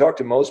 when you talk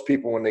to most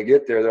people, when they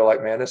get there, they're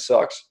like, man, this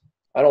sucks.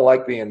 I don't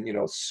like being,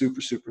 super,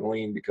 super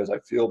lean because I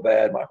feel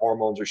bad. My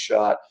hormones are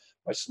shot.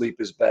 My sleep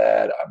is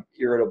bad. I'm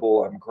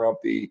irritable. I'm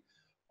grumpy,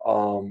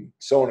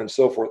 so on and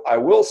so forth. I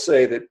will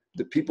say that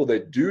the people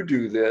that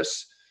do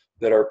this,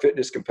 that are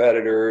fitness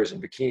competitors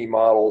and bikini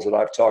models that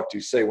I've talked to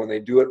say when they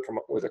do it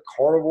with a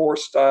carnivore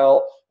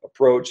style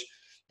approach,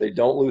 they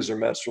don't lose their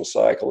menstrual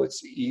cycle.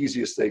 It's the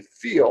easiest they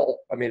feel.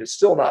 I mean, it's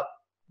still not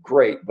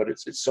great, but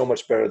it's so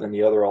much better than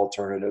the other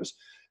alternatives.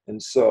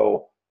 And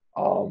so,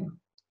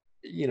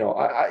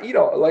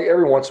 like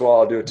every once in a while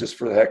I'll do it just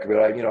for the heck of it.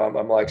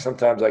 I'm like,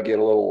 sometimes I get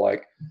a little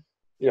like,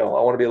 I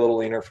want to be a little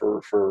leaner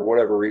for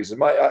whatever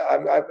reason.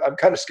 I'm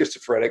kind of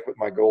schizophrenic with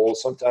my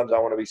goals. Sometimes I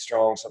want to be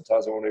strong.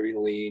 Sometimes I want to be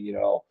lean,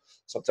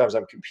 sometimes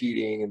I'm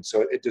competing. And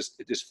so it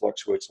just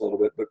fluctuates a little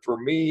bit. But for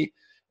me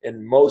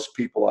and most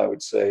people, I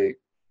would say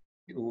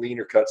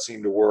leaner cuts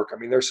seem to work. I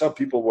mean, there's some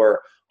people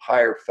where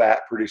higher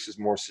fat produces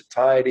more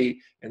satiety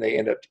and they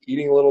end up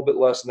eating a little bit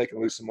less and they can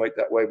lose some weight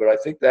that way. But I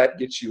think that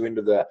gets you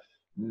into the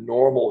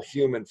normal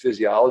human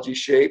physiology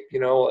shape.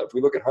 If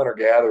we look at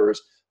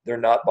hunter-gatherers, they're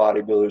not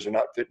bodybuilders, they're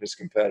not fitness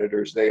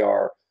competitors. They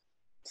are,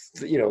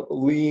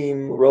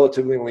 lean,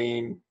 relatively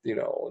lean,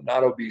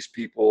 not obese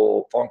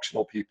people,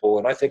 functional people.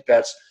 And I think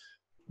that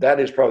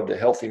is probably the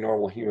healthy,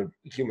 normal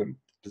human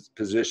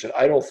position.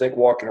 I don't think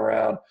walking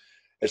around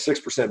at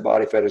 6%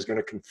 body fat is going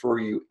to confer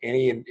you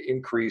any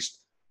increased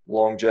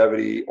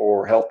longevity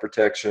or health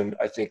protection.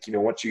 I think,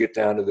 once you get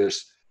down to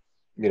this,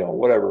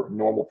 whatever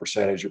normal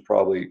percentage, you're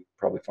probably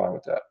fine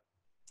with that.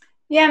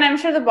 Yeah. And I'm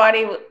sure the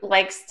body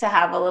likes to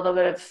have a little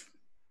bit of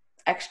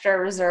extra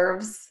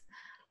reserves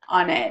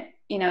on it,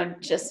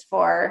 just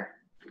for.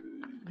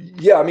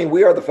 Yeah. I mean,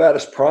 we are the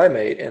fattest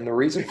primate. And the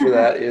reason for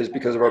that is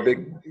because of our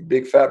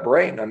big fat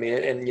brain. I mean,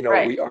 and,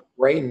 Right. our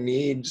brain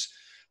needs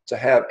to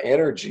have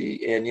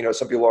energy. And,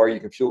 some people argue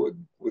you can fuel it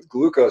with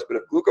glucose, but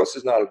if glucose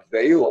is not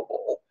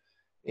available,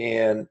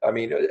 and I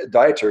mean,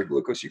 dietary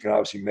glucose, you can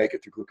obviously make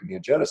it through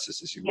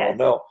gluconeogenesis, as you well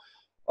know.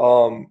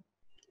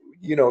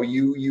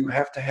 You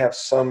have to have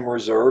some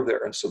reserve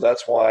there. And so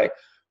that's why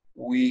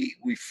we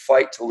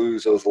fight to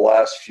lose those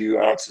last few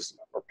ounces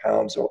or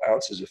pounds or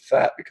ounces of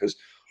fat, because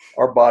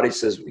our body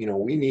says,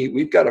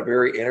 we've got a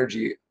very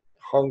energy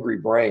hungry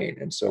brain.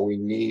 And so we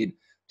need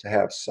to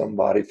have some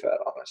body fat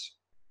on us.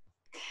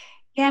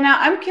 Yeah. Now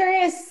I'm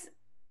curious,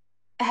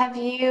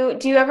 do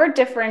you ever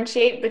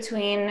differentiate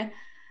between,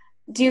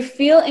 do you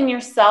feel in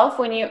yourself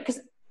because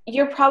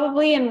you're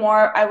probably in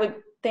more, I would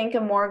think,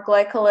 a more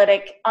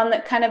glycolytic, on the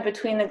kind of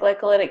between the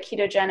glycolytic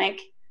ketogenic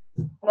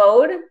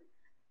mode,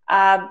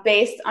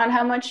 based on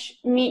how much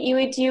meat you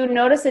eat. Do you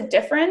notice a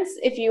difference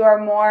if you are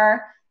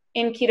more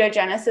in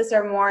ketogenesis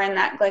or more in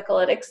that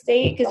glycolytic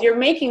state? Because you're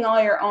making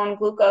all your own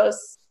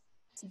glucose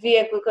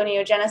via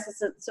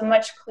gluconeogenesis. It's a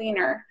much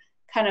cleaner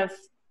kind of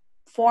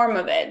form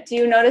of it. Do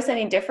you notice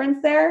any difference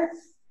there?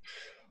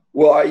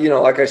 Well,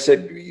 like I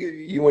said,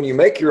 when you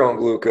make your own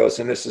glucose,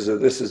 and this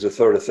is a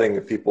sort of thing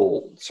that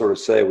people sort of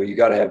say, well, you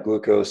got to have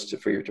glucose to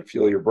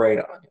fuel your brain.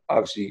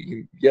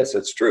 Obviously, yes,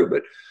 that's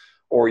true,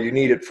 or you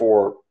need it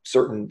for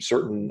certain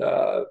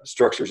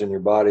structures in your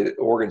body,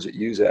 organs that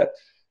use that.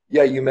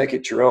 Yeah, you make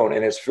it your own,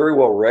 and it's very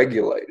well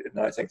regulated.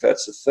 And I think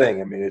that's the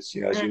thing. I mean, it's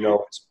as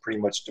it's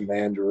pretty much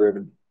demand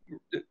driven,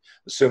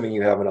 assuming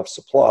you have enough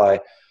supply.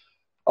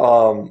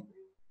 And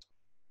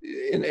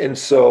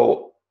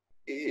so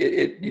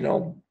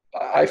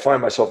I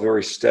find myself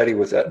very steady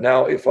with that.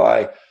 Now, if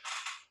I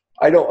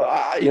don't,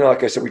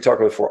 like I said, we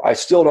talked about before, I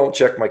still don't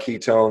check my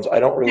ketones.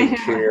 I don't really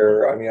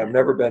care. I mean, I've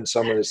never been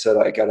someone that said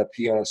I got to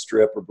pee on a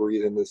strip or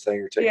breathe into the thing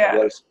or take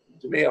blood.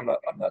 To me, I'm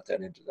not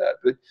that into that.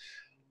 But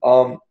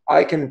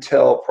I can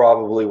tell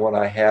probably when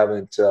I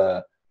haven't,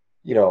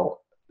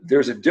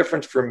 there's a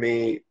difference for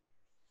me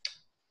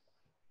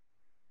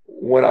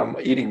when I'm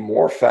eating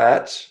more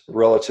fat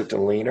relative to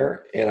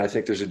leaner. And I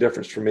think there's a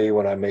difference for me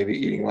when I'm maybe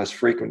eating less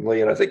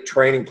frequently. And I think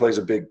training plays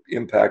a big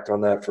impact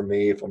on that for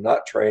me. If I'm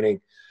not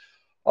training,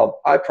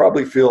 I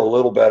probably feel a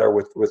little better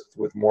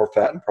with more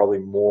fat and probably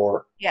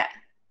more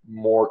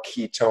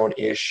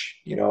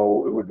ketone-ish,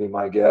 it would be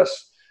my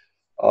guess.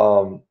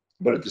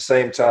 But at the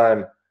same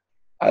time,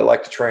 I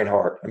like to train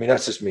hard. I mean,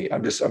 that's just me.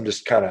 I'm just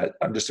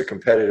a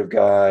competitive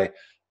guy.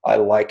 I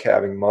like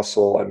having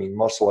muscle. I mean,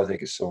 muscle I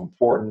think is so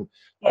important.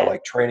 I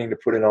like training to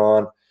put it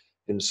on.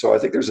 And so I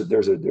think there's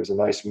a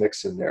nice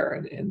mix in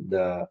there.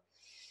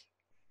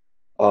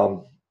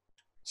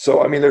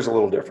 So, I mean, there's a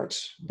little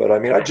difference, but I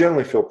mean, I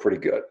generally feel pretty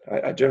good.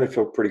 I generally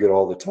feel pretty good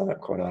all the time,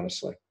 quite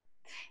honestly.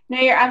 No,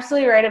 you're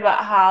absolutely right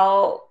about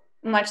how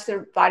much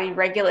the body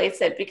regulates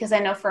it, because I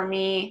know for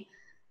me,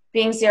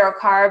 being zero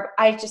carb,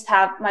 I just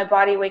have, my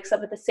body wakes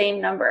up at the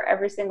same number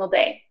every single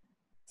day.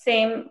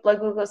 Same blood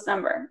glucose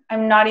number.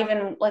 I'm not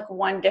even like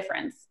one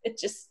difference. It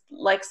just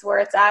likes where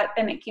it's at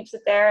and it keeps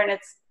it there, and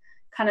it's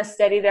kind of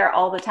steady there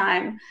all the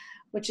time,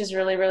 which is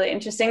really, really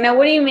interesting. Now,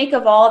 what do you make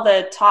of all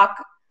the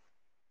talk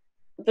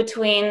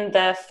between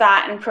the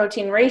fat and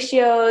protein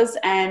ratios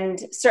and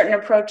certain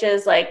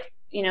approaches like,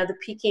 the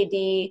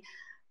PKD,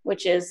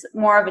 which is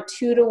more of a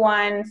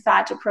 2-to-1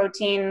 fat to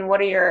protein?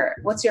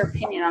 What's your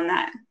opinion on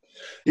that?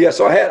 Yeah,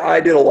 so I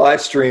did a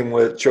live stream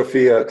with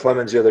Chofia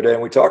Clemens the other day,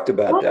 and we talked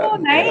about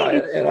that.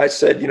 Nice. And I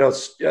said, you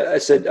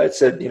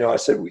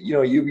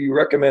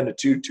recommend a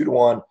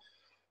 2-to-1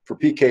 for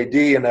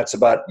PKD, and that's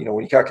about,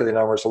 when you calculate the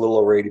number, it's a little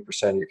over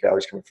 80% of your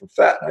calories coming from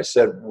fat. And I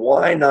said,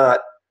 why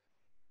not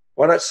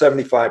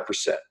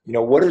 75%?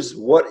 What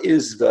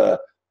is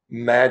the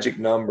magic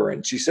number?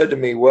 And she said to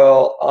me,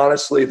 well,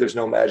 honestly, there's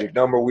no magic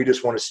number. We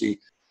just want to see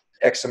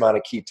X amount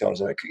of ketones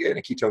and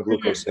a ketone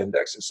glucose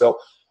index. And so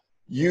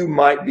you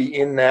might be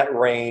in that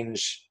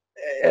range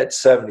at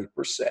 70%.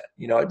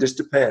 It just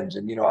depends.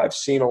 And, I've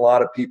seen a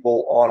lot of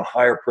people on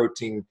higher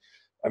protein.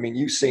 I mean,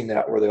 you've seen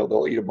that where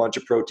they'll eat a bunch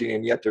of protein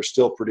and yet they're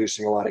still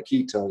producing a lot of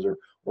ketones,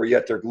 or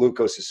yet their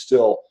glucose is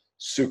still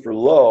super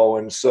low.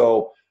 And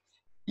so,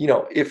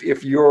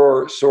 if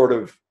your sort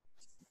of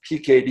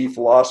PKD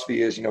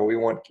philosophy is, we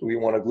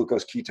want a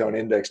glucose ketone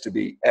index to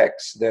be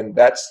X, then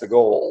that's the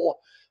goal,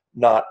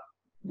 not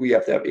we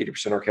have to have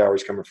 80% of our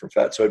calories coming from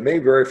fat. So it may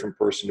vary from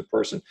person to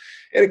person.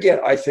 And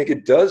again, I think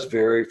it does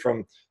vary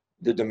from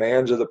the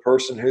demands of the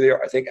person, who they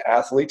are. I think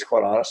athletes,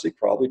 quite honestly,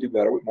 probably do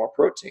better with more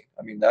protein.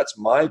 I mean, that's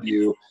my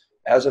view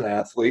as an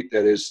athlete.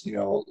 That is,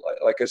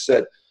 like I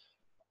said,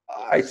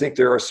 I think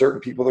there are certain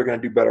people that are going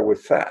to do better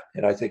with fat.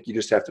 And I think you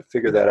just have to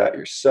figure that out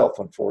yourself,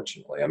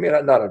 unfortunately. I mean,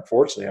 not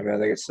unfortunately. I mean, I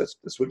think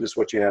that's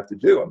what you have to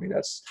do. I mean,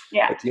 that's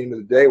at the end of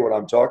the day, what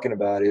I'm talking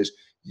about is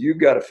you've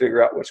got to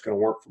figure out what's going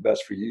to work for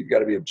best for you. You've got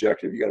to be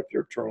objective. You got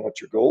to determine what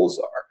your goals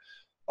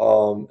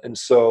are. And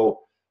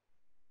so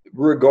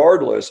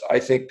regardless, I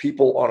think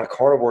people on a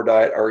carnivore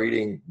diet are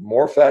eating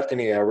more fat than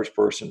the average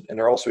person, and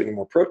they're also eating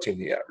more protein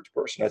than the average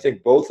person. I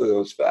think both of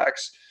those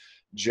facts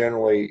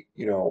generally,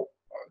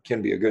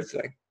 can be a good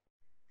thing.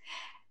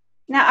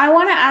 Now, I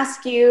want to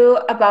ask you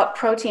about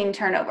protein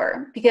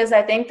turnover, because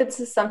I think this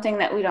is something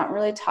that we don't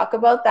really talk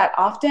about that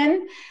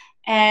often.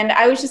 And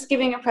I was just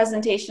giving a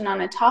presentation on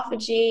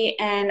autophagy,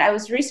 and I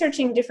was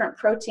researching different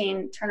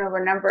protein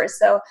turnover numbers.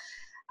 So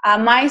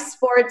my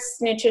sports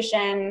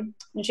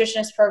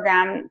nutritionist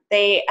program,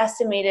 they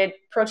estimated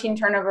protein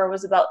turnover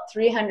was about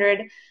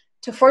 300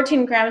 to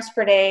 14 grams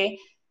per day.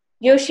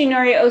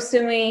 Yoshinori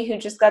Osumi, who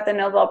just got the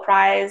Nobel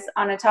Prize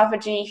on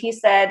autophagy, he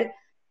said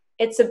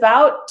it's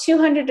about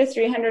 200 to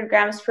 300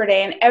 grams per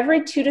day, and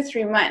every 2 to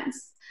 3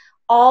 months,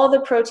 all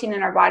the protein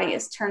in our body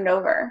is turned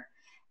over.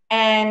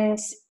 And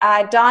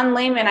Don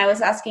Layman, I was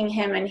asking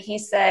him, and he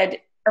said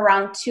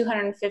around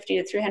 250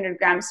 to 300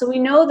 grams. So we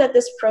know that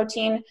this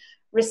protein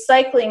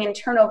recycling and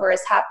turnover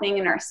is happening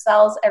in our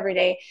cells every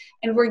day,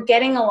 and we're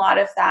getting a lot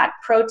of that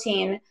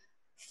protein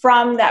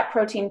from that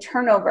protein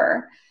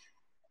turnover.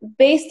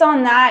 Based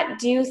on that,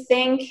 do you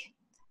think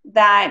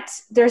that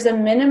there's a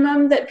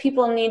minimum that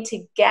people need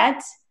to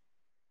get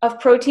of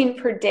protein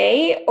per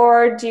day?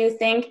 Or do you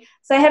think,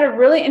 so I had a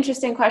really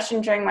interesting question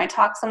during my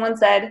talk. Someone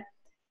said,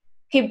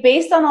 okay,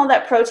 based on all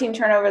that protein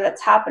turnover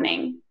that's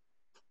happening,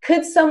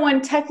 could someone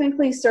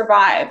technically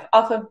survive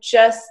off of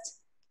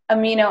just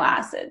amino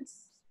acids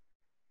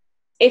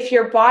if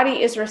your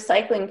body is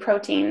recycling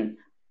protein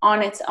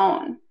on its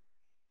own?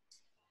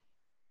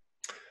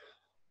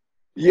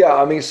 Yeah,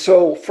 I mean,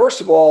 so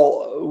first of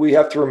all, we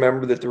have to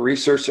remember that the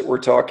research that we're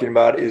talking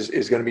about is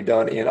going to be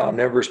done in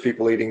omnivorous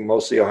people eating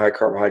mostly a high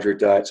carbohydrate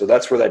diet. So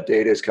that's where that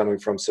data is coming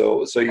from.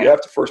 So you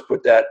have to first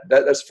put that's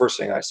the first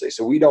thing I say.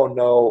 So we don't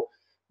know,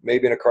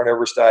 maybe in a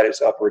carnivorous diet,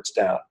 it's up or it's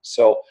down.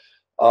 So,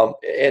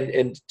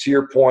 and to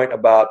your point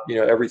about,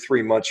 every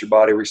 3 months your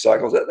body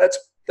recycles,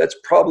 that's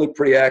probably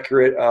pretty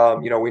accurate.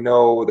 We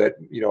know that,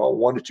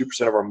 1 to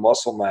 2% of our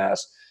muscle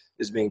mass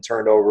is being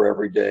turned over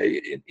every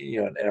day,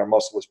 and our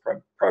muscle is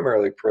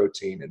primarily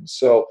protein. And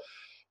so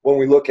when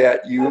we look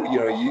at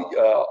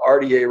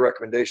RDA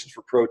recommendations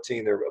for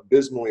protein, they're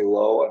abysmally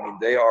low. I mean,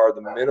 they are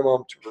the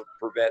minimum to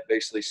prevent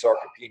basically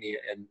sarcopenia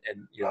and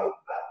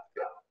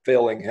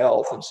failing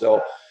health. And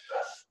so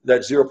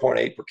that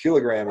 0.8 per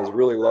kilogram is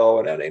really low.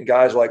 And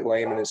guys like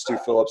Lehman and Stu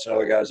Phillips and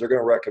other guys, they're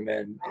going to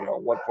recommend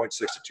 1.6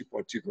 to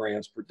 2.2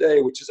 grams per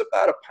day, which is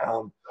about a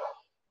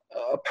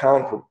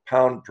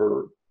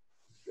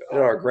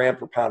gram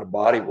per pound of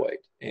body weight.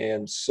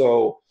 And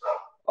so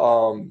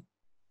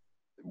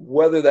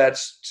whether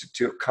that's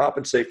to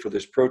compensate for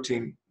this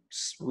protein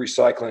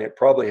recycling, it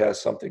probably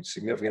has something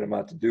significant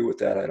amount to do with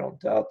that. I don't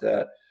doubt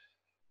that.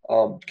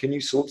 Can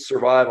you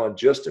survive on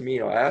just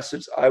amino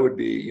acids? I would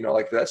be,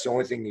 like that's the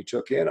only thing you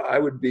took in. I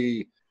would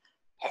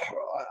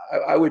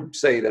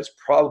say that's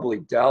probably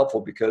doubtful,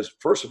 because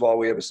first of all,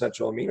 we have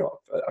essential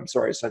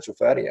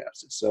fatty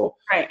acids. So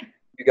right.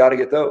 You got to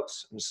get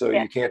those. And so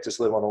you can't just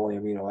live on only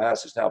amino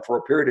acids. Now, for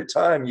a period of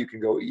time, you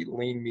can go eat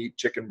lean meat,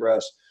 chicken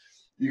breast.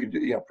 You can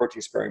do,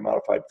 protein sparing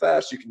modified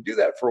fats. You can do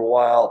that for a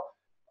while.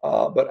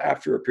 But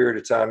after a period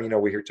of time,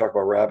 we hear talk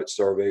about rabbit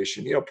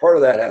starvation. Part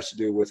of that has to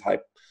do with a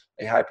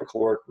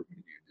hypocaloric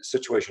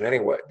situation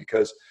anyway,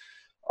 because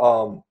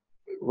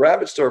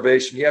rabbit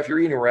starvation, if you're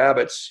eating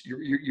rabbits,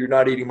 you're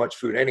not eating much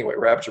food anyway.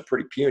 Rabbits are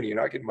pretty puny.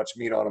 You're not getting much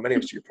meat on them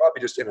anyway. So you're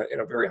probably just in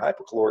a very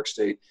hypocaloric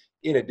state,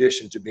 in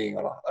addition to being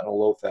on a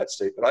low fat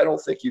state. But I don't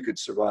think you could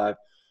survive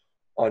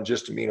on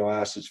just amino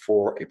acids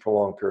for a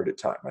prolonged period of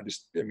time. I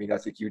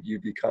think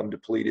you'd become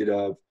depleted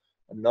of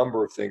a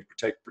number of things,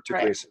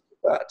 particularly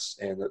fats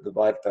and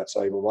the fat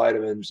soluble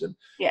vitamins, and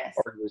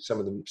arguably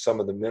some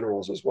of the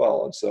minerals as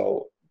well. And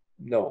so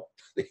no.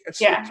 The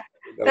answer Yeah, is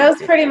no, that you was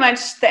can't. pretty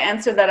much the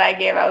answer that I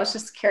gave. I was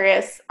just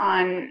curious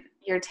on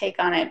your take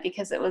on it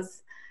because it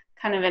was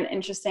kind of an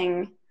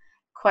interesting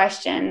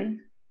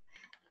question.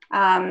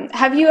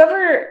 Have you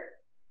ever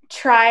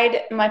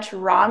tried much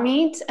raw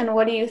meat? And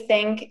what do you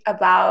think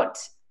about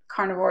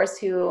carnivores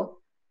who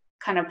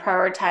kind of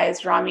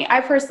prioritize raw meat?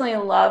 I personally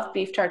love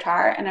beef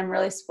tartare, and I'm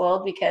really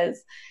spoiled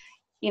because,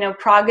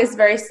 Prague is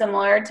very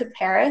similar to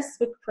Paris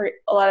with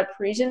a lot of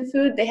Parisian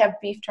food. They have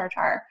beef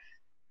tartare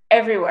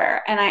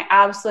everywhere, and I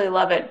absolutely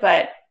love it.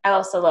 But I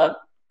also love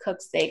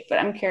cooked steak. But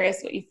I'm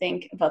curious what you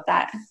think about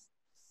that.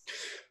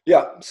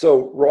 Yeah,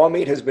 so raw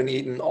meat has been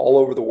eaten all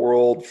over the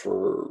world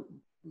for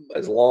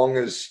as long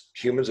as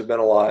humans have been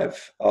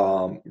alive.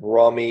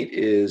 Raw meat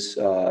is,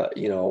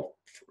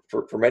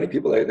 for many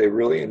people, they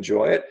really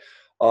enjoy it.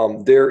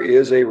 There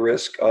is a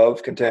risk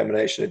of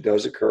contamination. It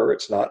does occur.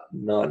 It's not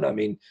none. I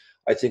mean,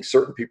 I think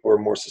certain people are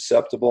more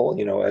susceptible.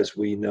 As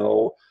we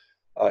know,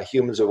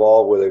 humans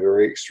evolved with a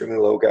very extremely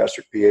low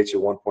gastric pH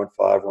of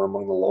 1.5. We're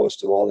among the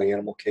lowest of all the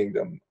animal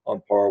kingdom,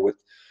 on par with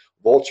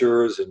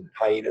vultures and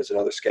hyenas and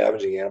other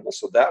scavenging animals.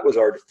 So that was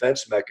our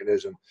defense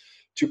mechanism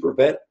to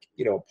prevent,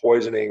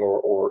 poisoning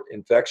or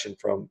infection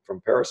from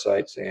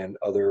parasites and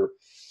other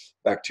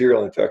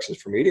bacterial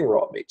infections from eating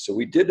raw meat. So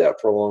we did that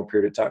for a long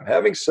period of time.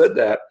 Having said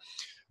that,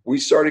 we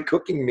started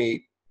cooking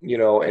meat,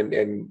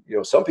 and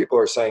some people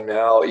are saying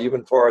now,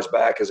 even far as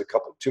back as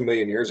 2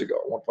 million years ago,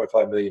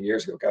 1.5 million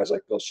years ago, guys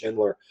like Bill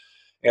Schindler,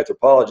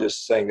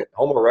 anthropologists, saying that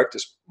Homo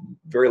erectus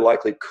very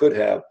likely could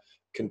have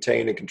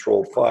contained and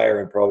controlled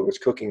fire and probably was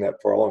cooking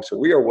that far along. So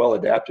we are well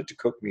adapted to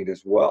cook meat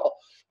as well.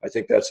 I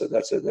think that's a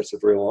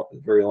very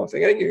long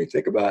thing. And you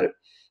think about it,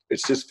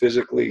 it's just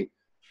physically,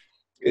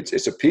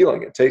 it's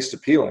appealing. It tastes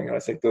appealing, and I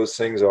think those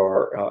things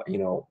are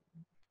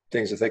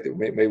things to think that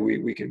maybe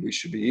we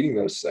should be eating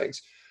those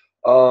things.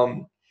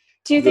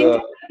 Do you think The there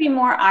could be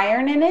more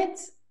iron in it,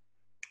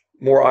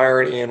 more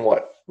iron in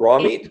what, raw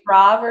in meat?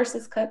 raw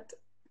versus cooked?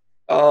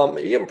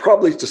 Yeah,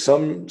 probably to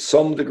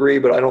some degree,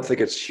 but I don't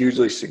think it's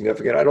hugely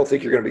significant. I don't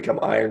think you're going to become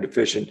iron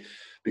deficient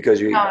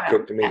because you No, eat no.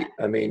 cooked meat.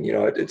 I mean,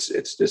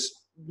 it's just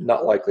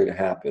not likely to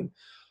happen.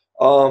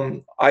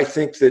 I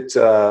think that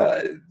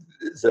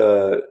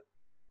the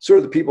sort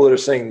of the people that are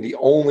saying the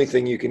only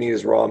thing you can eat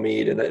is raw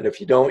meat, and if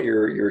you don't,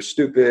 you're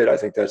stupid. I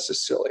think that's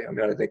just silly. I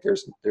mean, I think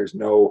there's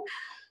no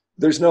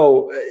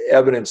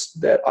evidence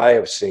that I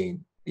have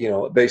seen.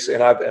 Basically,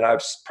 and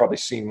I've probably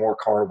seen more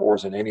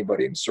carnivores than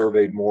anybody and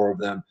surveyed more of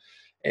them,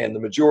 and the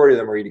majority of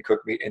them are eating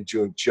cooked meat and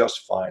doing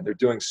just fine. They're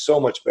doing so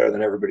much better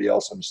than everybody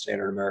else on the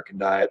standard American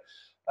diet.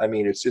 I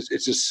mean, it's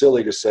just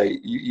silly to say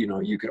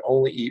you can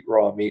only eat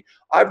raw meat.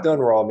 I've done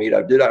raw meat.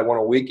 I went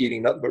a week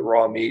eating nothing but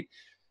raw meat,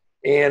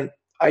 and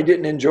I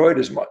didn't enjoy it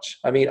as much.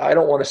 I mean, I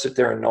don't want to sit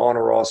there and gnaw on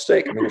a raw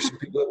steak. I mean, there's some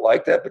people that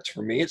like that, but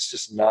for me, it's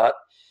just not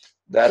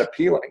that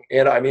appealing.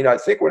 And I mean, I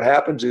think what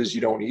happens is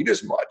you don't eat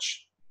as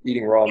much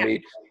eating raw Yeah.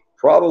 meat,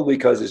 probably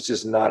because it's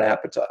just not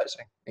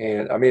appetizing.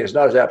 And I mean, it's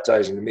not as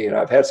appetizing to me. And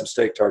I've had some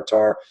steak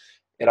tartare,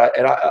 and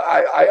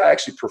I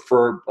actually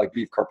prefer like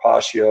beef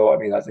carpaccio. I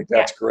mean, I think Yeah.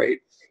 that's great.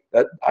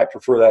 That I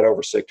prefer that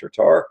over steak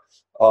tartare.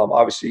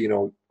 Obviously,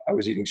 I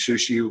was eating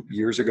sushi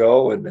years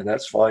ago, and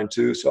that's fine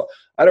too. So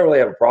I don't really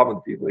have a problem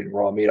with people eating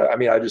raw meat. I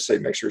mean, I just say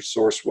make sure it's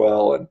sourced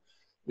well, and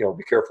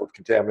be careful with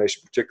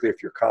contamination, particularly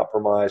if you're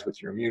compromised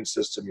with your immune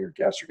system, your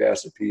gastric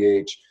acid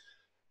pH.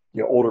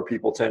 Older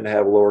people tend to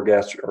have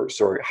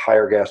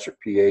higher gastric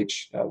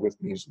pH, which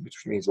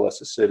means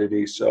less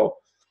acidity. So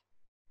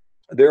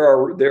there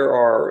are,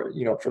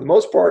 for the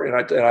most part, and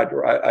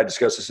I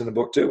discuss this in the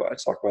book too. I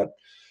talk about,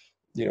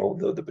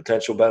 the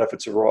potential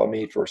benefits of raw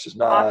meat versus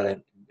not,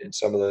 and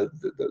some of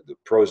the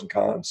pros and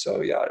cons.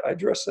 So yeah, I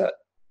address that.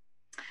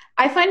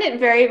 I find it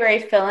very, very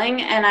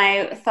filling, and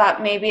I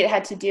thought maybe it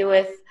had to do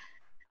with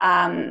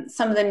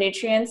some of the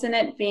nutrients in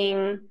it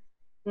being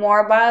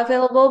more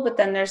bioavailable, but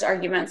then there's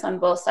arguments on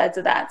both sides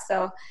of that.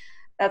 So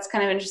that's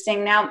kind of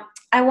interesting. Now,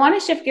 I want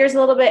to shift gears a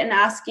little bit and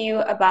ask you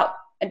about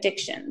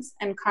addictions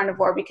and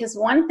carnivore, because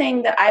one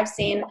thing that I've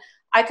seen,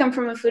 I come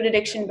from a food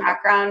addiction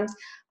background.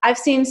 I've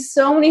seen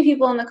so many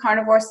people in the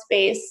carnivore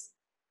space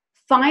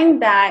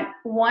find that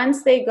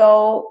once they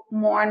go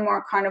more and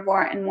more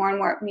carnivore and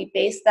more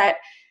meat-based, that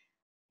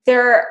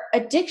their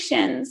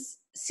addictions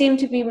seem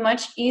to be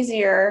much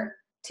easier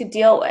to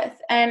deal with.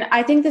 And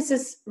I think this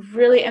is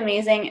really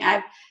amazing.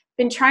 I've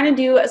been trying to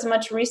do as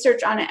much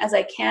research on it as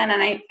I can.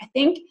 And I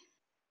think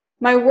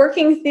my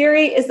working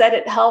theory is that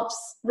it helps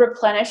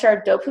replenish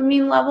our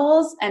dopamine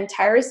levels and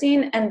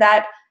tyrosine, and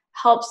that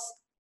helps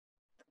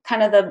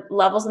kind of the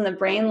levels in the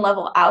brain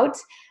level out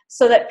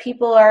so that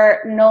people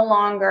are no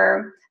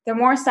longer, they're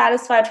more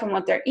satisfied from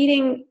what they're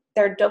eating,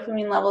 their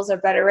dopamine levels are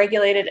better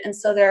regulated, and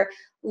so they're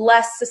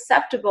less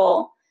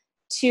susceptible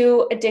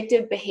to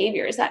addictive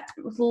behaviors. I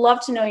would love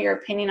to know your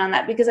opinion on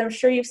that, because I'm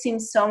sure you've seen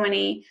so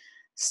many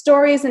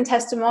stories and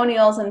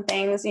testimonials and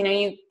things,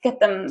 you get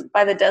them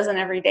by the dozen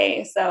every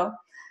day. So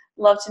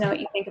love to know what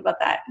you think about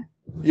that.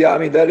 Yeah, I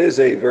mean that is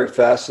a very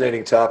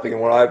fascinating topic,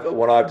 and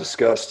when I've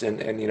discussed,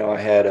 and I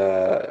had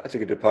I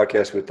think I did a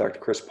podcast with Dr.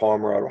 Chris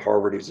Palmer out of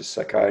Harvard. He's a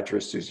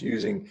psychiatrist who's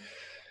using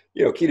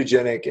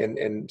ketogenic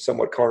and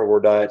somewhat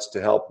carnivore diets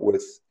to help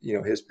with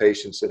his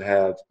patients that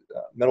have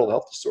mental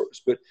health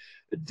disorders. But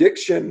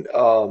addiction,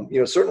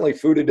 certainly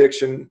food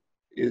addiction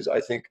is,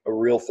 I think, a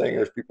real thing.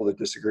 There's people that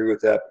disagree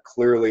with that, but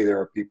clearly there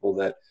are people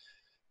that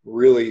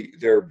really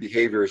their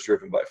behavior is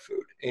driven by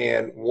food.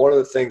 And one of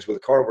the things with a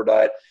carnivore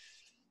diet,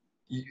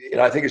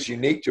 and I think it's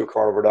unique to a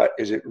carnivore diet,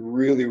 is it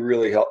really,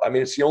 really helps. I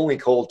mean, it's the only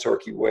cold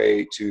turkey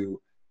way to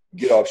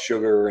get off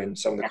sugar and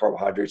some of the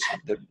carbohydrates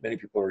that many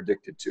people are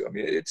addicted to. I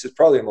mean, it's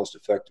probably the most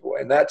effective way,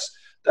 and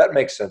that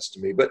makes sense to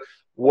me. But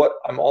what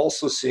I'm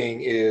also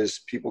seeing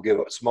is people give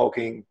up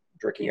smoking,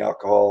 drinking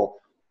alcohol.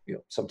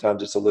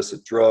 Sometimes it's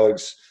illicit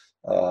drugs.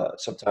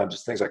 Sometimes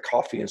it's things like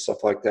coffee and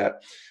stuff like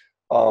that.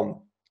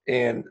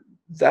 And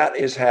that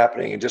is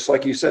happening. And just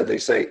like you said, they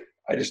say,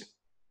 I just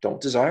don't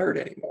desire it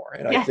anymore.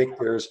 And I Yeah. think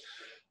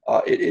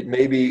it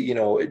may be,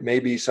 it may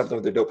be something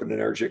with the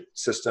dopaminergic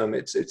system.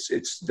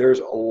 There's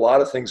a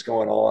lot of things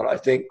going on. I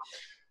think,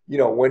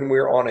 when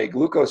we're on a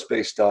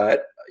glucose-based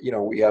diet,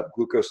 we have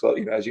glucose,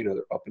 as you know,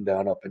 they're up and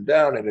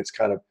down, and it's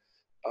kind of,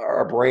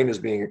 our brain is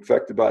being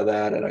affected by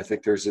that. And I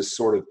think there's this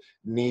sort of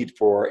need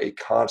for a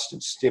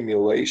constant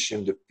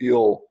stimulation to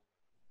feel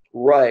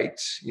right,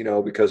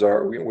 because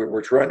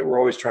we're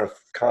always trying to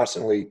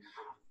constantly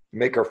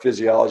make our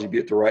physiology be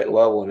at the right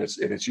level, and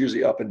it's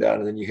usually up and down,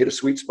 and then you hit a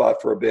sweet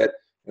spot for a bit,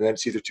 and then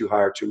it's either too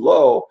high or too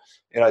low.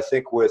 And I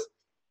think with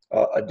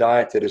a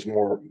diet that is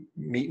more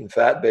meat and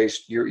fat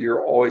based,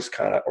 you're always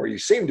kind of, or you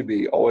seem to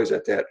be always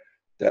at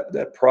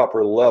that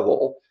proper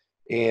level.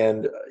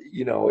 And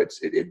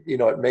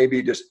it may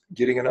be just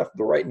getting enough of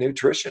the right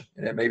nutrition,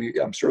 and it may be,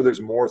 I'm sure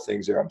there's more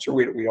things there. I'm sure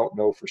we don't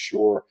know for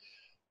sure.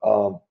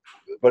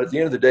 But at the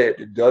end of the day,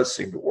 it does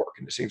seem to work,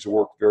 and it seems to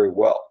work very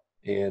well.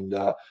 And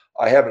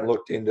I haven't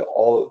looked into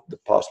all of the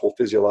possible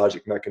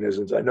physiologic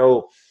mechanisms. I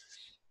know,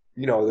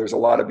 there's a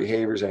lot of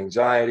behaviors,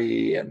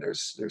 anxiety, and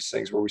there's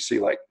things where we see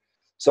like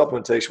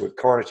supplementation with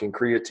carnitine,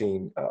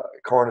 creatine,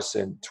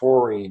 carnosine,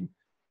 taurine,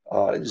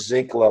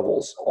 zinc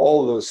levels.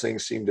 All of those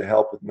things seem to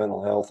help with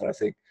mental health, and I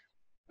think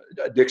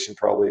addiction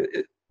probably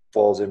it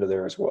falls into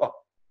there as well.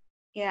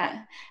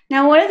 Yeah.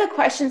 Now, one of the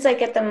questions I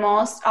get the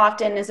most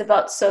often is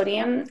about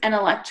sodium and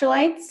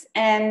electrolytes.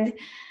 And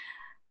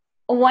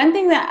one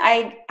thing that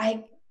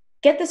I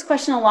get this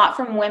question a lot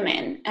from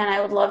women, and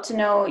I would love to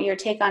know your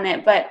take on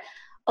it. But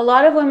a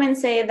lot of women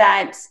say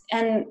that,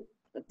 and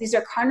these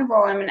are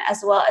carnivore women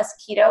as well as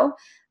keto,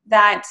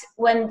 that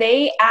when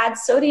they add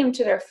sodium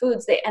to their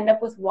foods, they end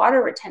up with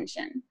water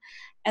retention.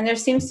 And there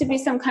seems to be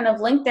some kind of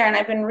link there. And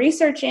I've been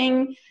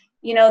researching,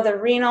 the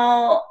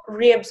renal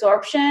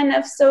reabsorption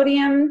of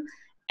sodium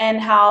and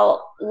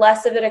how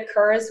less of it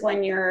occurs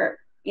when your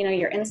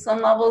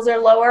insulin levels are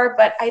lower.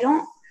 But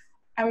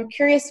I'm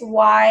curious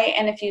why,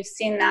 and if you've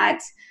seen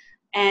that,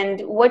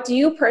 and what do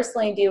you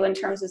personally do in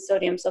terms of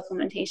sodium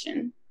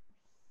supplementation?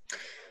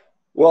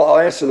 Well, I'll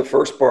answer the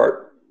first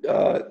part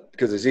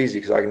because it's easy,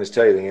 because I can just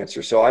tell you the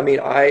answer. So, I mean,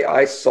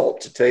 I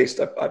salt to taste.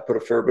 I put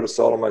a fair bit of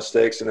salt on my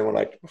steaks, and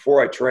then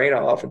before I train, I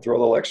often throw a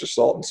little extra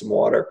salt in some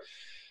water,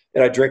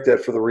 and I drink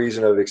that for the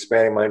reason of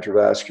expanding my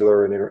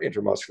intravascular and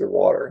intramuscular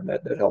water, and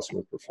that helps me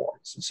with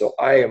performance. And so,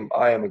 I am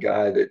a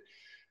guy that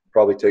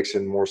probably takes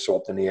in more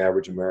salt than the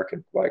average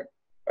American, like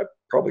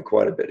probably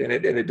quite a bit, and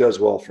it does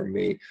well for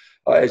me.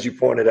 As you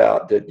pointed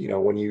out, that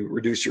when you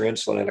reduce your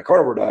insulin, and a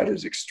carnivore diet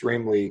is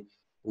extremely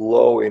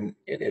low in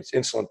its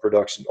insulin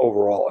production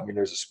overall. I mean,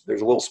 there's a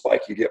little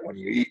spike you get when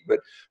you eat, but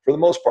for the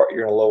most part,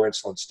 you're in a low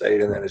insulin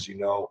state. And then, as you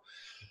know,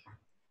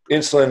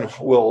 insulin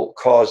will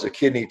cause the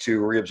kidney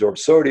to reabsorb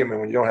sodium, and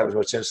when you don't have as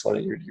much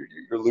insulin,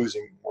 you're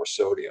losing more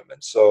sodium.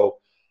 And so,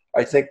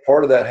 I think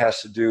part of that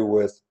has to do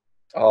with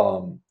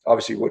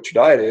obviously what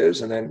your diet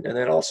is, and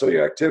then also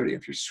your activity.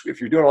 If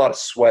you're doing a lot of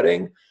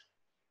sweating,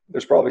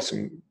 there's probably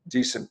some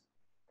decent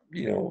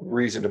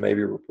reason to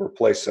maybe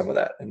replace some of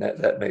that, and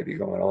that may be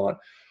going on.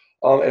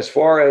 As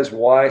far as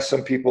why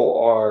some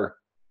people are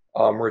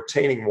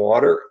retaining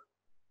water,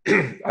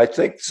 I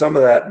think some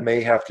of that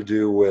may have to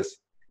do with,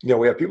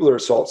 we have people that are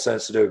salt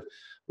sensitive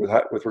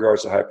with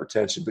regards to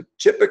hypertension, but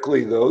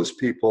typically those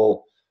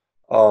people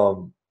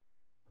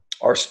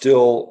are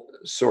still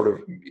sort of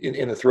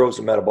in the throes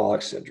of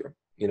metabolic syndrome,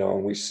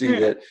 and we see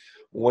that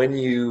when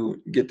you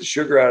get the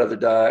sugar out of the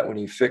diet, when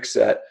you fix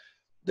that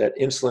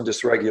insulin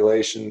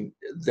dysregulation,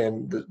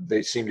 then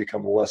they seem to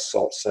become less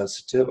salt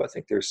sensitive. I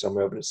think there's some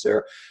evidence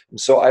there. And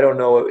so I don't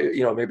know,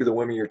 maybe the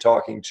women you're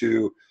talking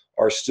to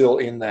are still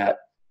in that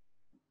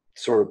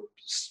sort of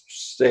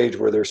stage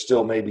where they're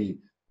still maybe,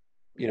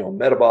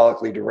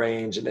 metabolically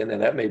deranged,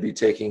 and that may be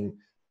taking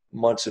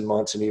months and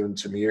months and even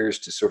some years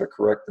to sort of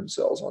correct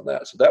themselves on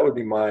that. So that would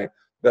be my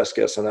best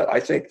guess on that. I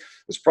think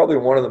it's probably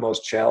one of the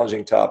most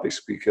challenging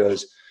topics,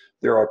 because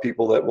there are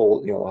people that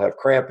will have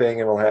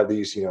cramping and will have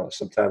these,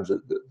 sometimes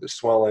the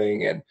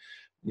swelling, and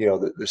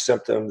the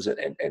symptoms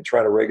and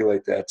trying to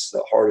regulate that's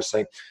the hardest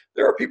thing.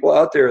 There are people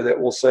out there that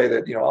will say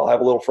that, I'll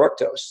have a little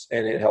fructose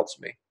and it helps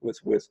me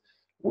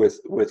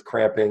with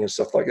cramping and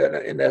stuff like that.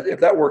 And that, if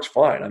that works,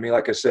 fine. I mean,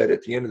 like I said,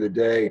 at the end of the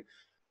day,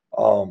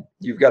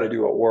 you've got to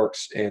do what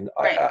works. And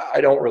Right.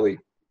 I don't really,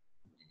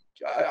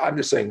 I'm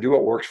just saying, do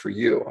what works for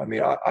you. I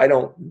mean, I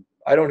don't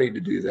need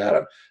to do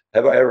that.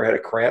 Have I ever had a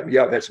cramp?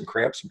 Yeah, I've had some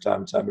cramps from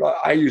time to time, but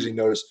I usually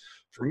notice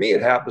for me,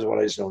 it happens when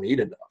I just don't eat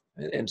enough.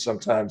 And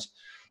sometimes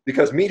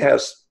because meat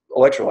has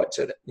electrolytes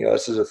in it,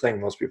 this is a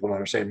thing most people don't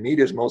understand. Meat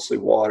is mostly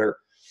water,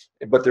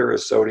 but there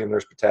is sodium,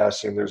 there's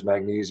potassium, there's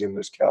magnesium,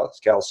 there's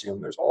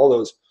calcium, there's all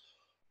those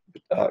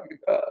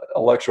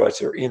electrolytes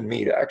that are in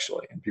meat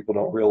actually. And people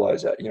don't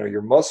realize that,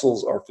 your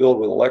muscles are filled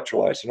with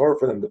electrolytes. In order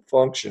for them to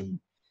function,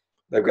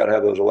 they've got to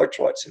have those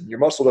electrolytes. And your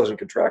muscle doesn't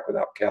contract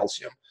without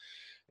calcium.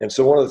 And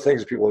so one of the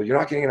things people, you're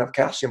not getting enough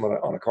calcium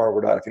on a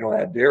carnivore diet if you don't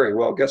add dairy.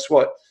 Well, guess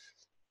what?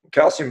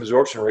 Calcium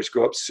absorption rates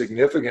go up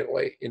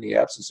significantly in the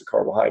absence of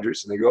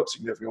carbohydrates, and they go up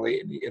significantly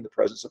in the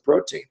presence of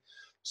protein.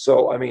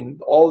 So, I mean,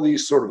 all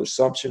these sort of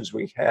assumptions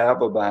we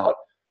have about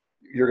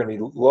you're going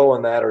to be low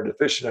on that or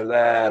deficient of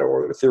that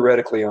or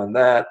theoretically on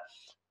that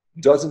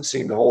doesn't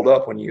seem to hold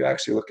up when you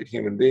actually look at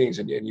human beings,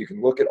 and you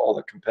can look at all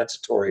the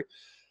compensatory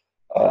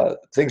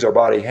things our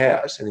body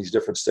has in these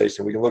different states.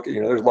 And we can look at,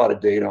 there's a lot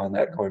of data on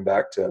that going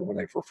back to when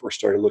they first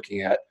started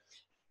looking at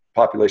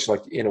population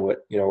like the Inuit,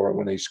 or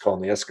when they used to call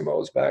them the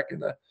Eskimos back in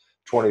the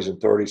 20s and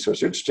 30s. So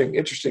it's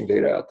interesting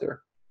data out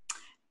there.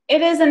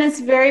 It is, and it's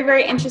very,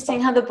 very interesting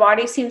how the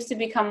body seems to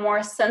become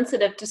more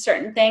sensitive to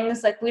certain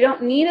things. Like we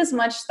don't need as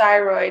much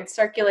thyroid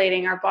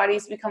circulating. Our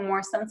bodies become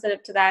more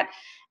sensitive to that.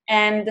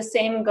 And the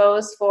same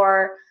goes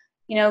for,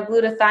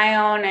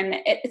 glutathione. And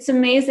it's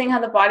amazing how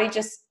the body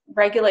just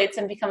regulates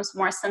and becomes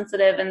more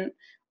sensitive. And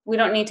we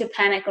don't need to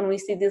panic when we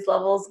see these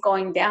levels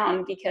going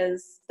down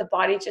because the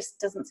body just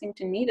doesn't seem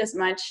to need as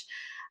much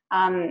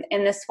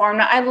in this form.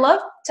 Now, I'd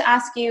love to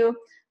ask you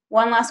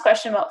one last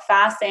question about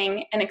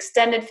fasting and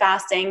extended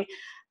fasting.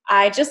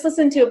 I just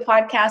listened to a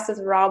podcast with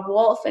Rob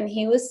Wolf, and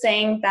he was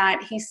saying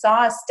that he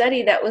saw a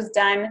study that was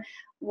done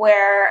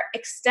where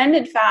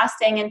extended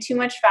fasting and too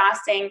much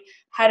fasting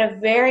had a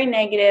very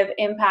negative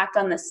impact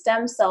on the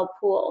stem cell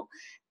pool.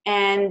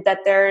 And that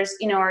there's,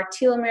 our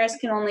telomeres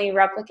can only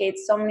replicate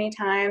so many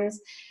times.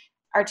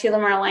 Our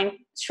telomere length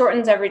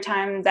shortens every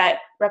time that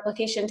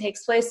replication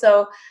takes place.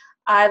 So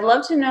I'd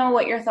love to know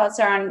what your thoughts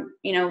are on,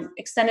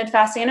 extended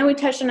fasting. I know we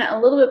touched on it a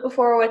little bit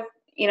before with,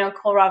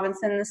 Cole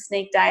Robinson, the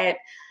snake diet.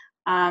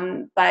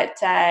 But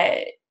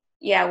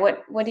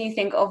what do you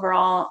think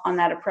overall on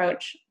that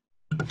approach?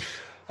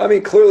 I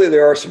mean, clearly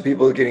there are some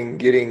people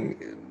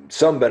getting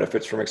some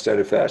benefits from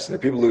extended fasting. The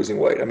people losing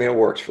weight. I mean, it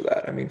works for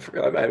that. I mean,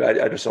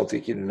 I just don't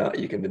think you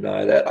can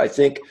deny that. I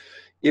think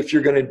if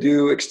you're going to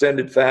do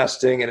extended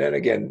fasting, and then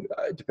again,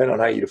 depending on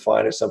how you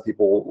define it, some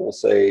people will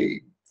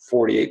say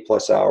 48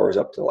 plus hours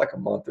up to like a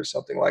month or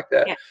something like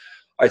that. Yeah.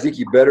 I think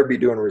you better be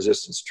doing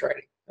resistance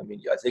training. I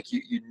mean, I think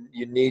you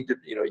need to,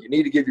 you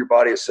need to give your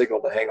body a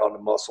signal to hang on to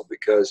muscle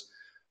because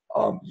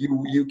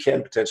you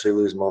can potentially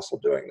lose muscle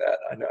doing that.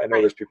 I know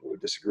there's people who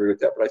disagree with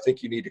that, but I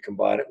think you need to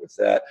combine it with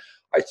that.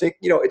 I think,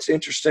 it's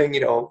interesting,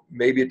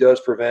 maybe it does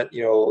prevent,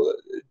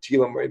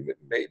 telomere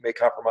may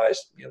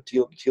compromise,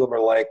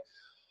 telomere length.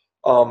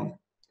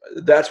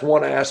 That's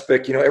one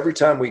aspect. Every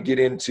time we get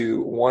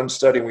into one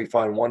study and we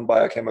find one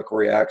biochemical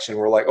reaction,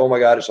 we're like, oh my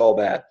God, it's all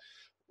bad.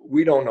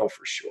 We don't know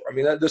for sure. I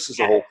mean, this is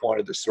the whole point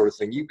of this sort of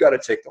thing. You've got to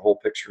take the whole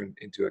picture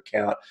into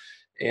account.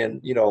 And,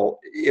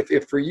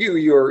 if for you,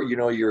 you're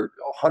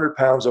 100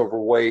 pounds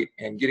overweight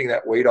and getting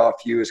that weight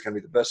off you is going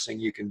to be the best thing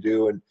you can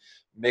do. And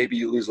maybe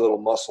you lose a little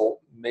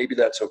muscle, maybe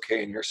that's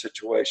okay in your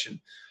situation.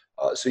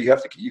 So you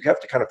have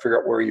to kind of figure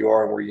out where you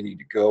are and where you need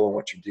to go and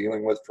what you're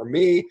dealing with. For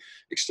me,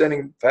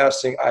 extending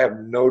fasting, I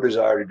have no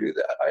desire to do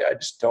that. I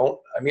just don't.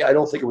 I mean, I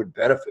don't think it would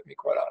benefit me,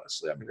 quite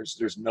honestly. I mean,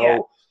 there's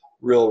no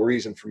real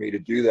reason for me to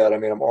do that. I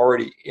mean, I'm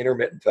already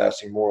intermittent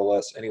fasting more or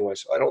less anyway,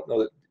 so I don't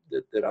know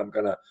that I'm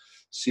going to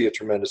see a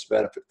tremendous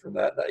benefit from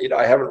that.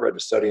 I haven't read the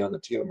study on the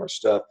telomere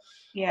stuff.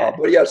 Yeah.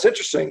 But yeah, it's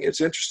interesting.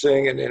 It's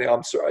interesting, and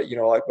I'm sorry,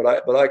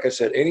 but like I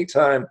said,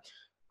 anytime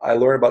I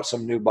learn about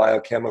some new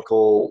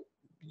biochemical,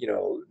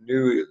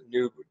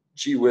 new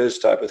gee whiz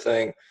type of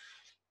thing,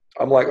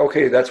 I'm like,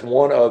 okay, that's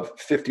one of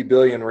 50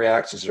 billion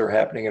reactions that are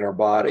happening in our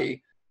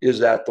body. Is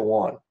that the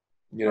one?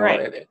 Right.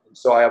 And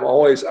so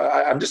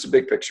I'm just a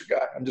big picture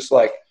guy. I'm just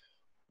like,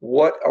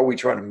 what are we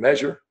trying to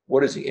measure?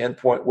 What is the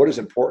endpoint? What is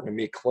important to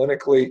me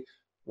clinically?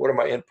 What are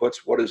my inputs?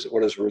 What is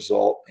the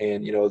result?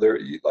 And,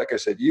 like I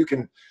said, you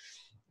can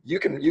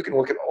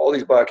look at all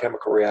these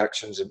biochemical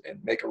reactions and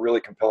make a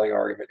really compelling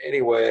argument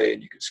anyway.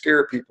 And you can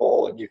scare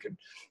people and you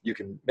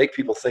can make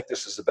people think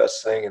this is the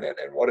best thing. And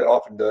what it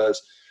often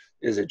does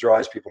is it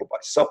drives people to buy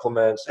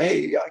supplements.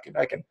 Hey,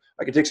 I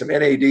can take some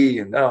NAD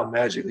and now I'm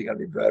magically going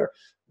to be better.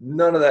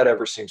 None of that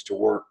ever seems to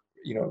work,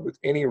 with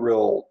any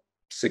real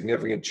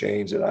significant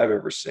change that I've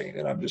ever seen.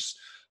 And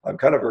I'm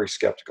kind of very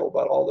skeptical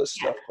about all this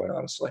stuff, quite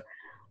honestly.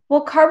 Well,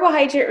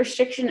 carbohydrate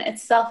restriction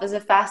itself is a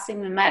fasting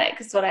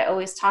mimetic. Is what I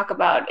always talk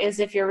about. Is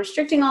if you're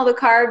restricting all the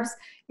carbs,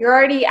 you're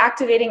already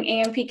activating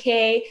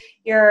AMPK.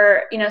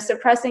 You're,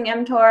 suppressing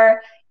mTOR.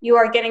 You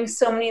are getting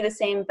so many of the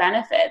same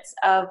benefits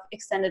of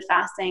extended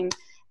fasting.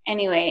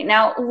 Anyway,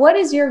 now what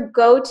is your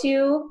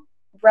go-to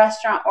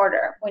restaurant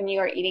order when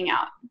you are eating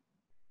out?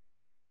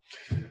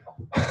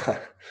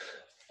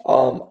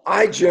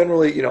 I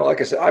generally, like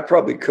I said, I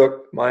probably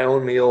cook my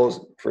own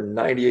meals for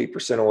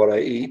 98% of what I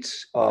eat.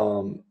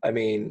 I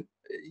mean,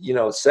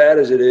 sad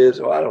as it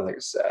is, well, I don't think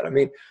it's sad. I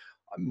mean,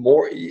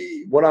 more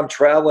when I'm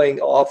traveling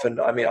often,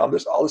 I mean, I'll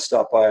just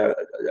stop by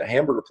a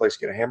hamburger place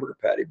and get a hamburger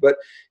patty. But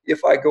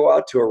if I go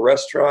out to a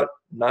restaurant,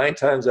 9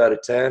 times out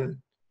of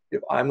 10,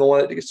 if I'm the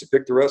one that gets to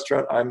pick the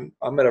restaurant,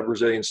 I'm at a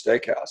Brazilian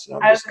steakhouse, and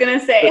I'm I was just gonna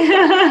say.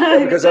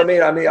 yeah, because I'm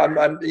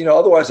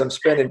otherwise I'm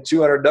spending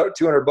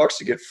 200 bucks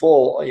to get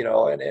full, and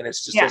it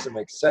just Yeah. doesn't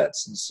make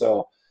sense. And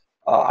so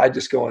I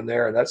just go in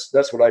there, and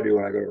that's what I do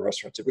when I go to a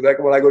restaurant. Typically, like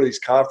when I go to these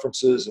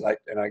conferences and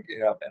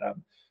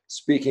I'm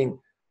speaking,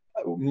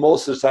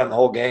 most of the time the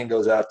whole gang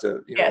goes out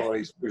to Yes. one of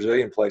these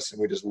Brazilian places,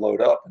 and we just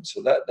load up. And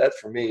so that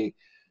for me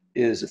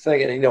is the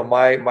thing. And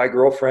my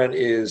girlfriend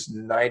is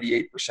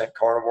 98%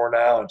 carnivore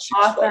now, and she's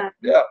like, Awesome.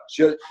 yeah,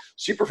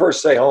 she prefers to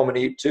stay home and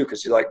eat too,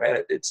 because she's like,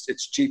 man,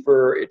 it's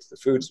cheaper. It's the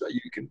foods you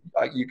cook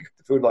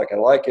the food like I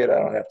like it. I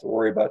don't have to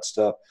worry about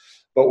stuff.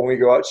 But when we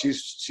go out,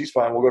 she's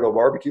fine. We'll go to a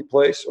barbecue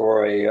place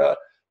or a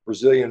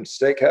Brazilian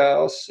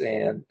steakhouse,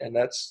 and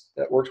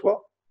that works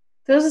well.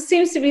 Those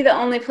seems to be the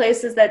only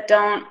places that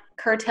don't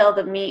curtail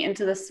the meat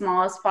into the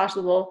smallest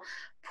possible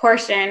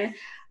portion.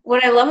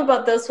 What I love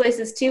about those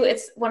places too,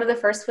 it's one of the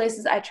first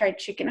places I tried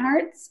chicken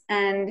hearts,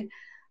 and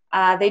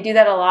they do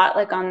that a lot,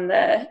 like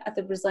at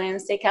the Brazilian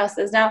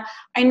steakhouses. Now,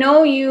 I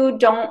know you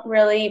don't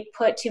really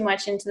put too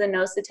much into the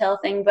nose to tail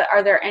thing, but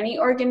are there any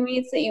organ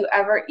meats that you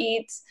ever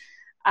eat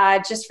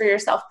just for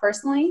yourself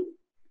personally?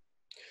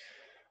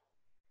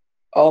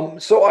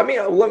 So I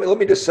mean, let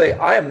me just say,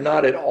 I am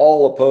not at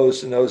all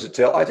opposed to nose to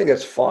tail. I think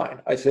that's fine.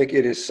 I think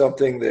it is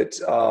something that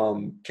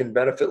can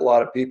benefit a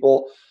lot of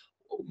people.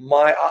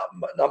 Not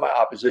my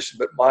opposition,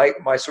 but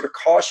my sort of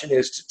caution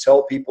is to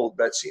tell people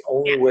that's the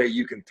only way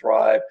you can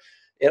thrive.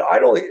 And I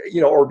don't,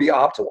 or be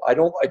optimal.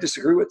 I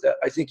disagree with that.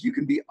 I think you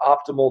can be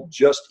optimal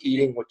just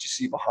eating what you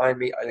see behind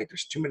me. I think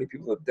there's too many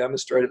people that have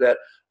demonstrated that.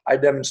 I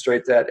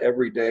demonstrate that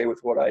every day with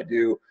what I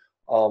do.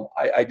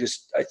 I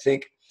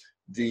think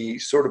the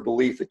sort of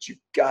belief that you've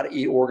got to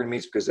eat organ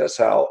meats because that's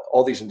how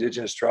all these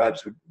indigenous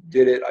tribes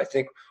did it. I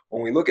think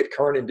when we look at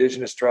current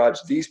indigenous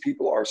tribes, these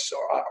people are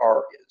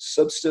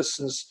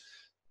subsistence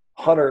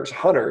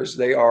hunters.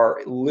 They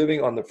are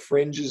living on the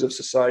fringes of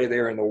society. They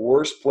are in the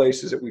worst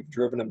places that we've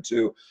driven them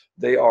to.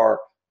 They are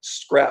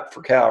scrapped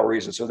for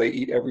calories, and so they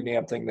eat every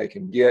damn thing they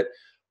can get.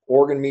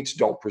 Organ meats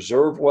don't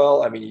preserve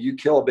well. I mean, you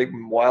kill a big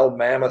wild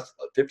mammoth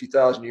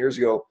 50,000 years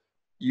ago,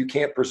 you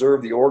can't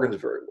preserve the organs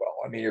very well.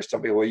 I mean, there's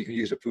some people, well, you can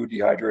use a food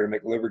dehydrator to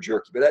make liver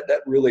jerky, but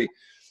that really,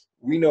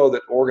 we know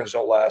that organs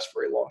don't last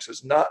very long. So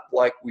it's not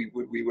like we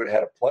would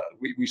have had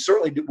we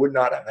certainly would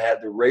not have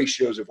had the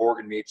ratios of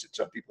organ meats that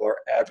some people are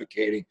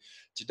advocating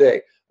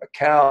today. A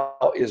cow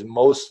is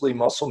mostly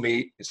muscle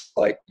meat. It's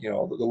like, the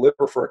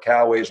liver for a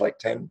cow weighs like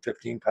 10,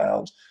 15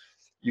 pounds.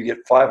 You get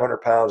 500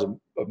 pounds of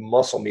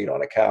muscle meat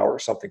on a cow or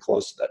something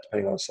close to that,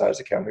 depending on the size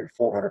of the cow, maybe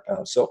 400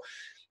 pounds. So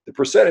the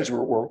percentage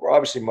were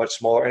obviously much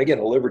smaller. And again,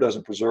 the liver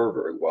doesn't preserve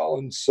very well.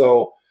 And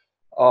so,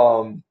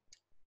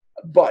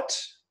 but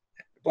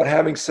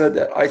having said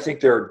that, I think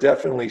there are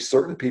definitely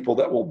certain people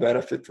that will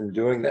benefit from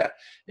doing that.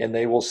 And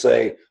they will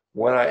say,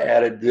 when I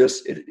added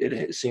this,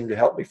 it seemed to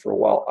help me for a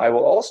while. I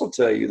will also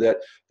tell you that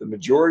the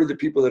majority of the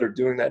people that are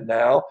doing that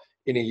now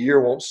in a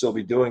year won't still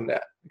be doing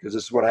that, because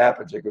this is what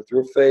happens. They go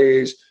through a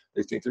phase.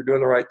 They think they're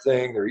doing the right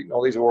thing. They're eating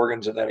all these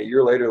organs. And then a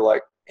year later,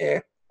 like,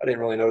 I didn't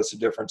really notice a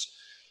difference.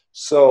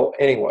 So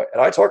anyway,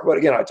 and I talk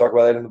about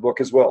that in the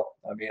book as well.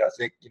 I mean, I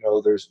think,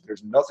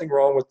 there's nothing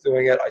wrong with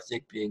doing it. I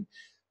think being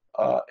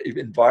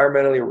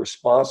environmentally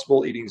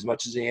responsible, eating as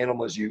much as the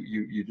animal as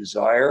you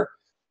desire,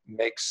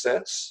 makes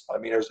sense. I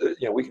mean,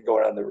 we can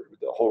go down the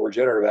whole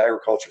regenerative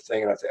agriculture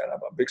thing, and I'm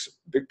a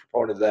big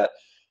proponent of that.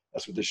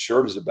 That's what this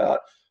shirt is about.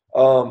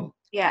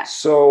 Yeah.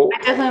 So I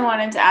definitely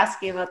wanted to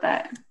ask you about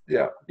that.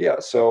 Yeah.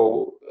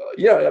 So,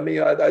 I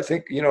mean, I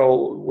think,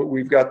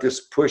 we've got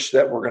this push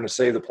that we're going to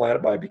save the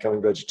planet by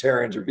becoming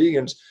vegetarians or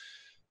vegans.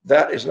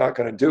 That is not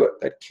going to do it.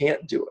 That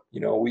can't do it.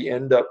 We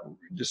end up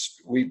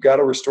we've got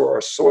to restore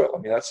our soil. I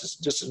mean, that's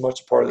just as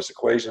much a part of this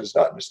equation as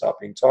it's not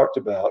being talked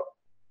about.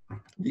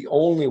 The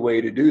only way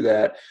to do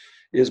that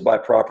is by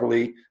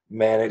properly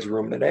managed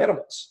ruminant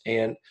animals.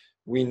 And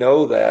we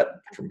know that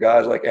from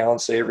guys like Alan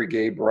Savory,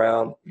 Gabe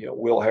Brown,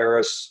 Will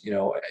Harris,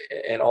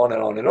 and on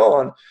and on and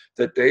on,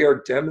 that they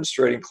are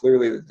demonstrating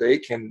clearly that they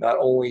can not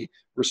only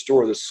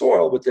restore the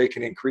soil, but they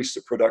can increase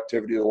the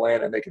productivity of the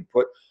land, and they can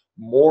put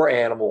more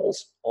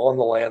animals on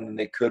the land than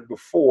they could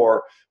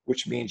before,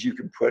 which means you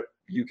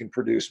can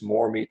produce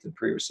more meat than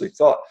previously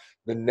thought.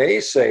 The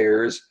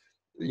naysayers,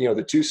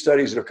 the two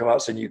studies that have come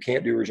out saying you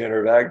can't do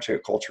regenerative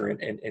agriculture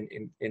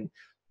in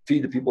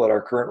feed the people at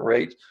our current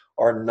rate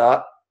are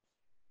not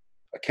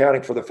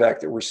accounting for the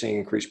fact that we're seeing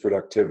increased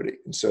productivity.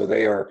 And so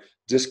they are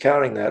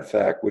discounting that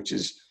fact, which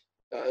is,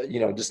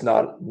 just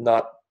not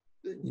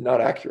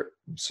accurate.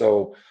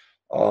 So,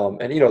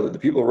 and the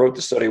people who wrote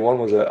the study, one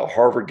was a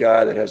Harvard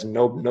guy that has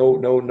no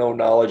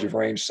knowledge of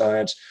range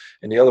science,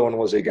 and the other one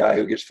was a guy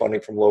who gets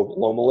funding from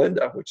Loma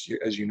Linda, which,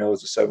 as you know,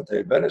 is the Seventh-day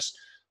Adventist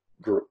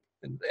group.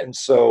 And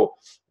so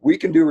we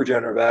can do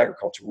regenerative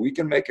agriculture. We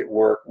can make it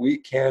work. We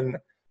can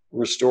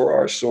restore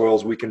our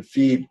soils. We can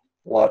feed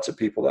lots of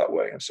people that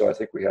way. And so I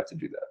think we have to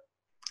do that.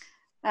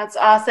 That's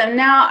awesome.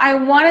 Now, I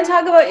want to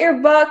talk about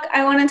your book.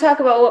 I want to talk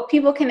about what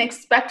people can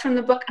expect from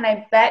the book. And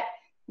I bet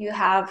you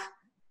have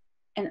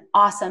an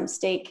awesome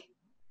steak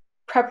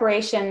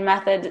preparation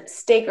method,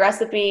 steak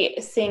recipe,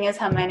 seeing as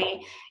how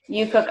many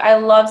you cook. I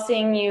love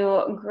seeing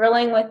you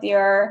grilling with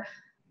your,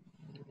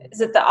 is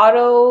it the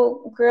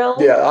auto grill?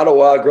 Yeah, auto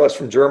wild grill is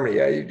from Germany.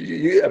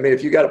 Yeah, I mean,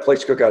 if you got a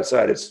place to cook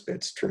outside,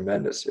 it's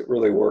tremendous. It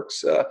really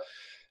works.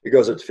 It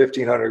goes up to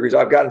 1,500 degrees.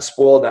 I've gotten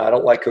spoiled now. I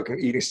don't like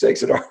eating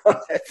steaks that are on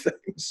that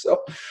thing.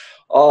 So,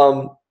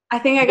 I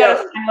think I got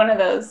to find one of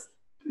those.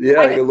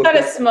 Yeah, I got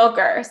a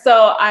smoker,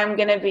 so I'm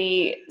gonna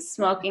be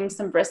smoking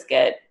some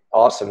brisket.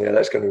 Awesome. Yeah,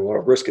 that's going to be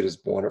wonderful. Brisket is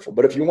wonderful.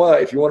 But if you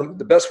want,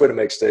 the best way to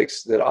make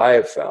steaks that I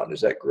have found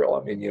is that grill.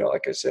 I mean,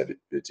 like I said,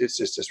 it's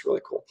just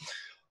really cool.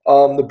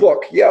 The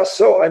book, yeah.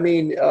 So I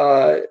mean,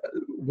 the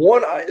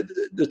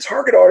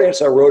target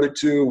audience I wrote it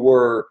to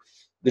were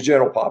the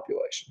general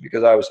population,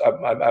 because I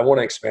want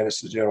to expand this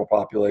to the general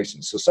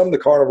population. So some of the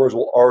carnivores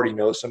will already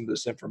know some of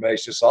this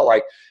information. It's not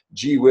like,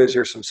 gee whiz,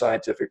 here's some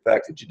scientific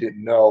fact that you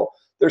didn't know.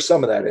 There's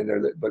some of that in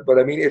there, but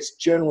I mean, it's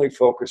generally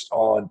focused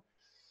on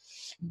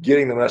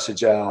getting the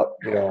message out.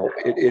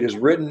 It is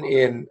written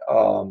in,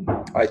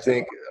 I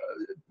think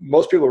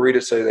most people read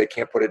it, say they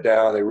can't put it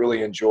down. They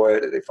really enjoy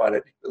it. They find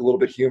it a little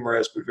bit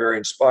humorous, but very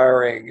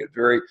inspiring,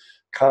 very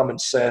common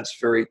sense,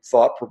 very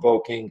thought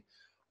provoking.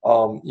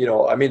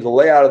 I mean, the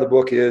layout of the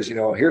book is,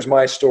 here's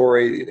my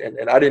story,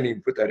 and I didn't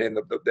even put that in.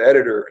 The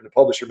editor and the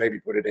publisher maybe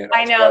put it in.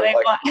 I know they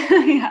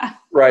want, yeah.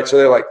 Right. So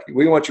they're like,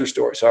 we want your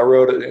story. So I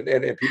wrote it,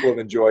 and people have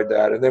enjoyed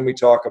that. And then we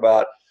talk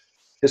about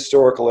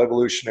historical,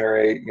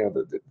 evolutionary,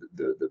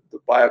 the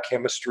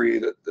biochemistry,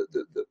 the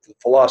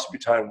philosophy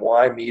behind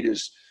why meat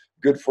is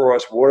good for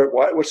us.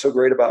 What's so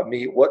great about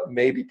meat? What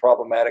may be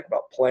problematic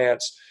about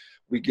plants?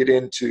 We get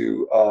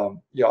into,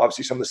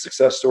 obviously some of the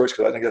success stories,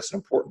 because I think that's an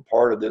important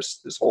part of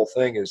this whole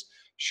thing is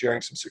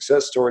sharing some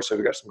success stories. So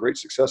we got some great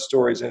success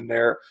stories in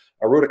there.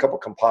 I wrote a couple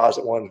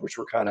composite ones, which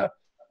were kind of,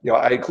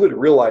 I included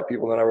real life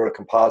people. Then I wrote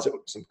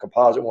some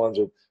composite ones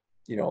of,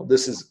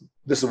 this is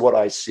what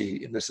I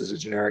see, and this is a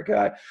generic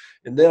guy.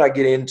 And then I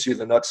get into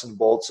the nuts and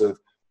bolts of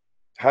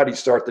how do you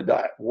start the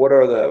diet? What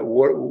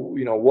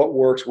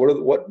works? What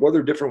are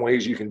the different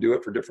ways you can do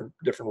it for different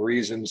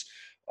reasons?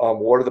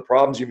 What are the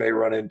problems you may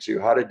run into?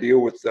 How to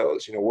deal with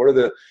those? What are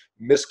the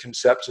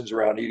misconceptions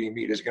around eating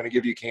meat? Is it going to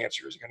give you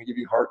cancer? Is it going to give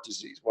you heart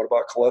disease? What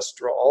about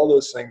cholesterol? All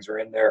those things are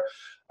in there.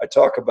 I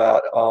talk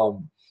about,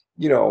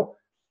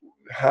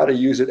 how to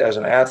use it as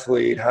an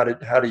athlete, how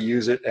to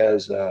use it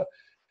as,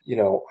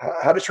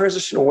 how to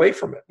transition away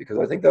from it, because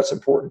I think that's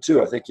important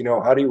too. I think,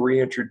 how do you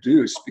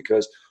reintroduce?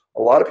 Because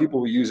a lot of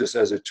people will use this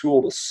as a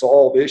tool to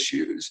solve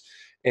issues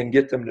and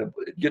get them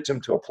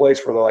to a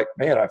place where they're like,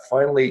 man, I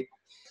finally.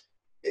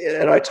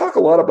 And I talk a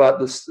lot about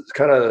this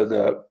kind of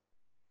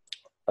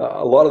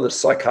a lot of the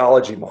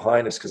psychology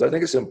behind this, because I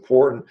think it's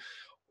important.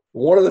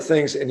 One of the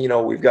things, and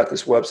we've got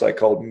this website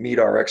called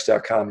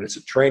meatrx.com, and it's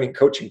a training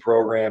coaching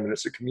program, and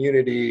it's a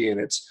community, and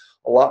it's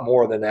a lot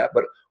more than that.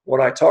 But when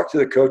I talk to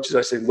the coaches,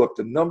 I say, look,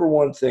 the number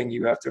one thing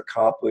you have to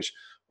accomplish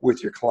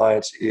with your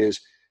clients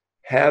is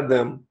have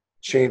them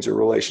change their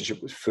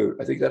relationship with food.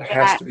 I think that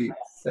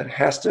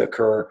has to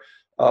occur.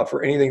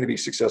 For anything to be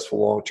successful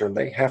long term,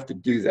 they have to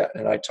do that,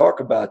 and I talk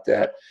about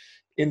that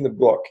in the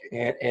book,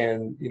 and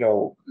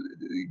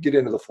get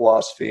into the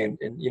philosophy, and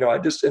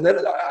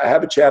then I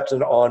have a chapter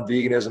on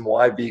veganism,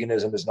 why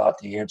veganism is not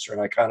the answer,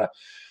 and I kind of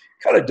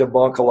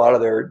debunk a lot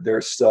of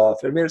their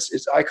stuff. I mean,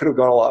 it's I could have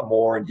gone a lot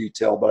more in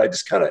detail, but I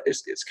just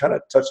it's kind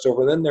of touched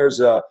over. Then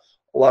there's a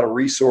lot of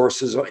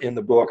resources in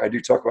the book. I do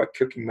talk about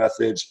cooking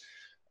methods,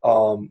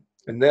 and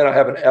then I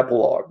have an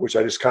epilogue, which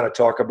I just kind of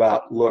talk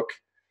about. Look,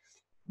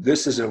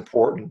 this is an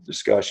important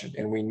discussion,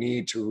 and we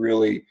need to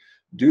really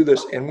do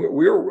this. And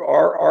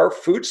our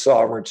food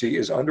sovereignty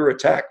is under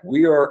attack.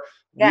 We are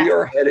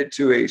headed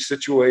to a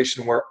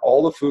situation where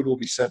all the food will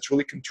be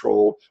centrally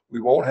controlled. We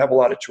won't have a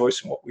lot of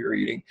choice in what we're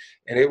eating,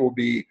 and it will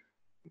be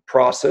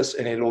processed,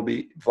 and it will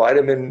be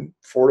vitamin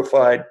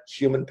fortified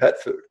human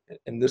pet food.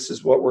 And this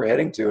is what we're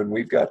heading to, and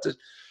we've got to,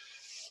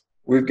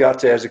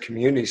 as a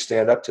community,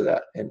 stand up to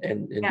that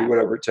and do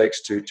whatever it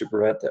takes to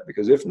prevent that.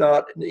 Because if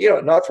not,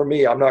 not for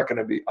me, I'm going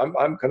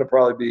to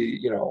probably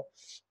be,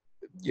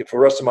 for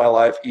the rest of my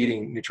life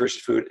eating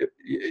nutritious food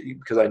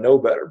because I know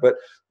better. But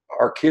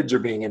our kids are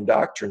being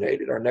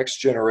indoctrinated. Our next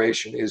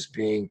generation is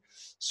being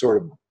sort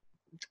of,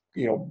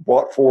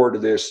 brought forward to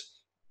this.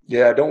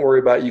 Yeah, don't worry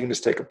about it. You can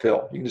just take a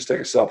pill. You can just take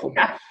a supplement.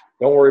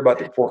 Don't worry about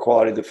the poor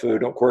quality of the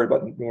food. Don't worry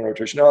about the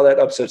nutrition. No, that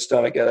upset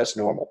stomach, yeah, that's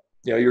normal.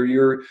 You know,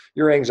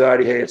 your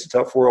anxiety, hey, it's a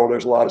tough world.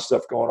 There's a lot of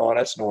stuff going on.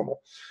 That's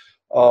normal.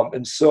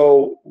 And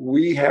so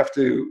we have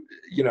to,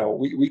 you know,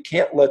 we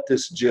can't let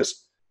this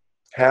just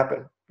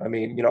happen. I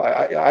mean, you know,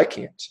 I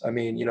can't. I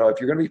mean, you know, if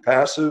you're going to be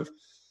passive,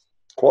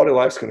 quality of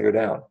life's going to go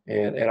down.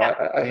 And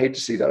I hate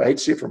to see that. I hate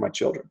to see it for my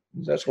children.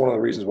 That's one of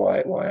the reasons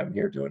why I'm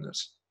here doing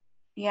this.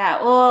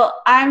 Yeah,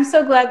 well, I'm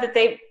so glad that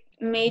they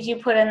made you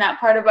put in that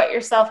part about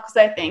yourself, because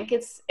I think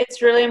it's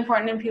really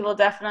important, and people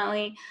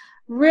definitely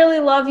really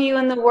love you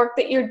and the work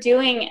that you're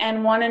doing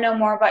and want to know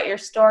more about your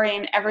story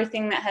and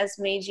everything that has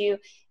made you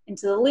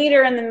into the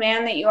leader and the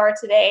man that you are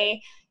today.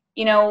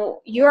 You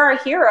know, you are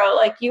a hero.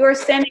 Like, you are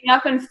standing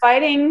up and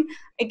fighting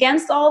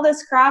against all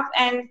this crap,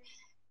 and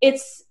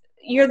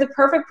you're the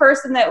perfect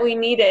person that we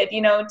needed,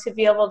 you know, to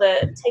be able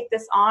to take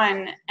this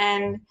on.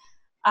 And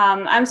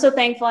I'm so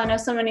thankful. I know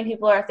so many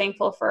people are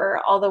thankful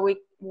for all the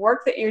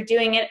work that you're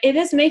doing. It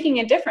is making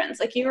a difference.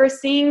 Like, you are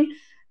seeing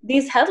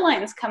these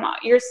headlines come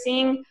out. You're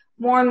seeing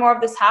more and more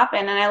of this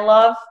happen. And I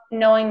love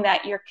knowing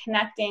that you're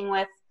connecting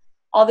with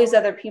all these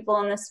other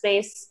people in the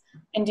space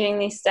and doing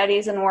these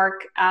studies and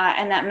work.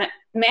 And that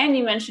man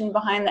you mentioned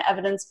behind the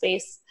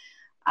evidence-based,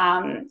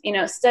 you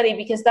know, study,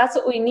 because that's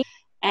what we need.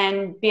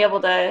 And be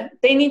able to,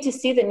 they need to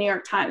see the New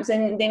York Times,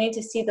 and they need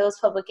to see those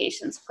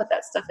publications put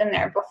that stuff in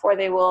there before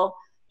they will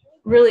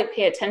really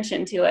pay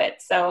attention to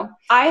it. So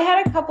I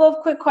had a couple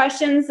of quick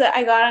questions that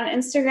I got on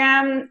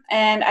Instagram,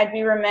 and I'd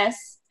be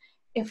remiss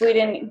if we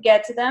didn't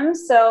get to them.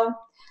 So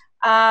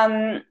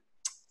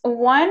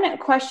one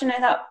question I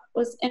thought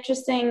was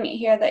interesting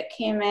here that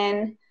came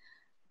in,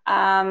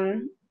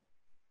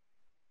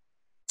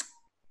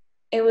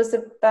 it was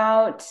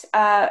about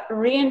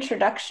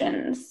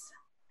reintroductions.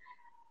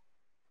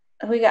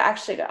 We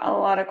actually got a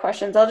lot of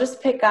questions. I'll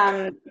just pick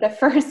the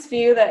first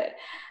few that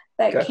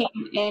Okay.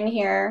 came in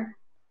here.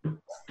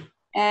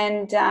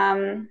 And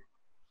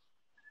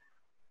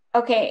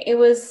okay, it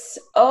was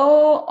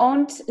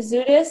Ont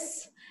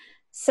Zudis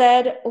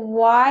said,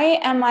 "Why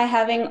am I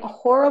having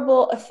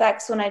horrible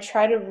effects when I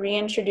try to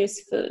reintroduce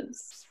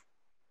foods?"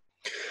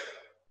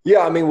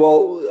 Yeah, I mean,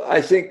 well,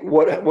 I think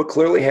what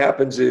clearly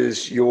happens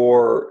is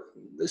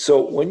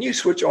so when you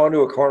switch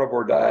onto a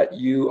carnivore diet,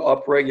 you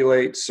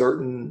upregulate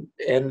certain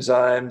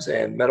enzymes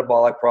and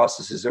metabolic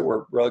processes that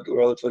were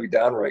relatively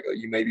downregulated.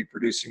 You may be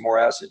producing more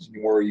acids, and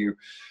your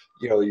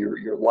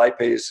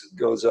lipase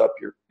goes up,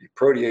 your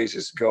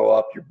proteases go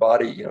up, your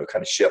body, you know,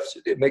 kind of shifts.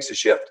 It makes a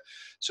shift.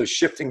 So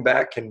shifting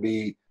back can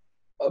be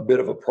a bit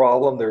of a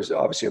problem. There's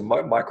obviously a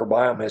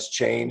microbiome has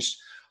changed.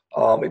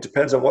 It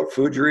depends on what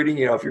food you're eating.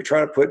 You know, if you're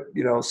trying to put,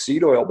 you know,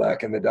 seed oil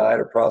back in the diet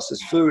or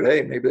processed food,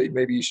 hey,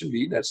 maybe you shouldn't be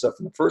eating that stuff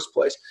in the first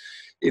place.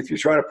 If you're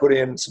trying to put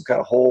in some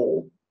kind of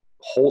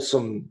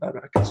wholesome, I don't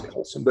know, I can't say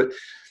wholesome, but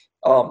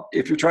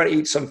if you're trying to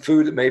eat some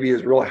food that maybe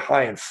is really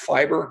high in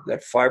fiber,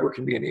 that fiber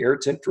can be an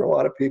irritant for a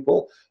lot of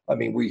people. I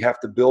mean, we have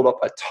to build up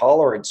a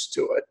tolerance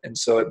to it. And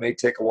so it may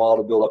take a while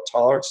to build up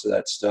tolerance to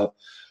that stuff.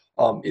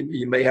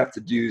 You may have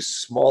to do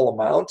small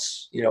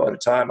amounts, you know, at a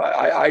time.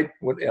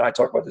 And I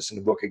talk about this in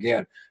the book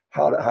again,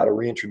 how to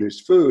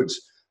reintroduce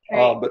foods.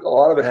 Right. But a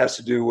lot of it has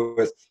to do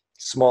with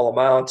small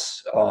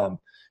amounts,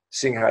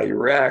 seeing how you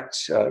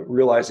react,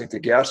 realizing the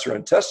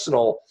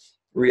gastrointestinal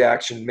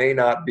reaction may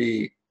not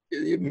be,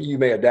 you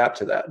may adapt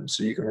to that. And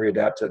so you can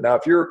readapt to it. Now,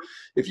 if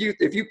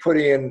you put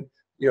in,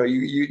 you know,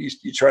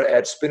 you try to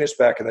add spinach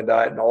back in the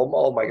diet and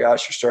oh my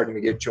gosh, you're starting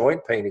to get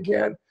joint pain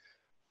again.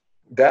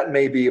 That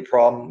may be a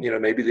problem. You know,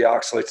 maybe the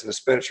oxalates in the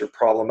spinach are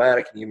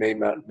problematic, and you may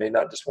not do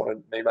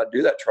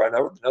that. Try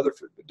another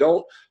food, but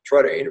don't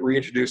try to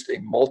reintroduce a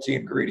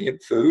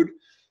multi-ingredient food.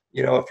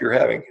 You know, if you're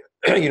having,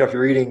 you know, if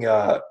you're eating,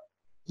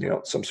 you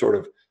know, some sort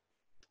of,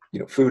 you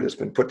know, food that's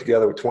been put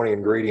together with 20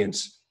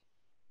 ingredients,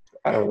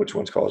 I don't know which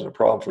one's causing a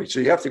problem for you. So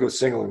you have to go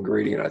single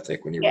ingredient, I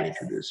think, when you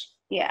reintroduce.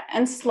 Yeah,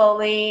 and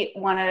slowly,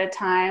 one at a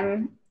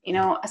time. You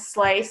know, a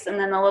slice and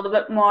then a little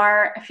bit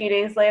more a few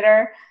days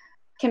later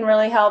can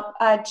really help.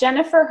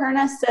 Jennifer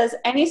Herna says,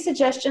 "Any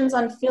suggestions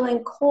on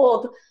feeling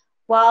cold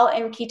while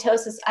in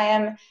ketosis? I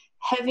am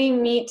heavy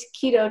meat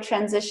keto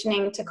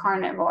transitioning to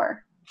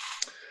carnivore."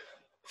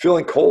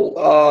 Feeling cold.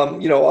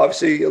 You know,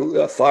 obviously,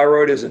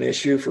 thyroid is an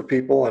issue for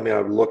people. I mean,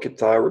 I would look at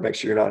thyroid, make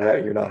sure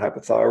you're not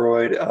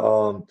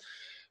hypothyroid.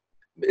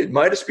 It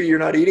might just be you're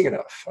not eating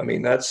enough. I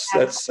mean, that's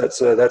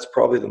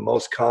probably the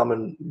most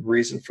common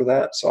reason for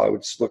that. So I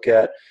would just look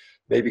at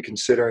maybe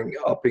considering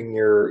upping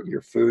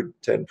your food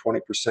 10,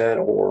 20%,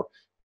 or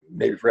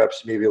maybe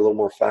a little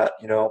more fat,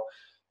 you know.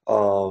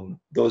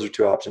 Those are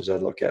two options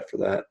I'd look at for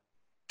that.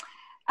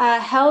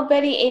 Hell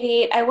Betty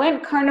 88, "I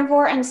went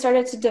carnivore and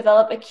started to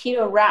develop a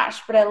keto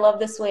rash, but I love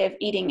this way of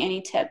eating.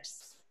 Any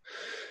tips?"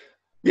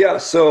 Yeah,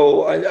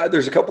 so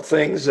there's a couple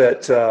things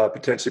that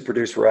potentially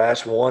produce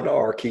rash. One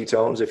are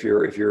ketones. If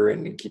you're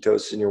in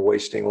ketosis and you're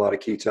wasting a lot of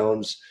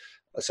ketones,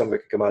 some of it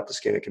can come out the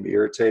skin. It can be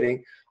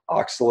irritating.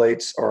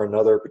 Oxalates are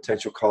another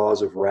potential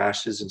cause of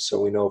rashes, and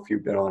so we know if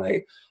you've been on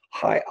a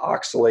high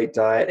oxalate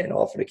diet, and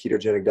often a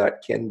ketogenic diet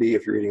can be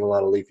if you're eating a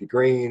lot of leafy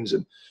greens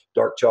and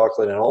dark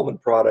chocolate and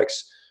almond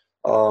products,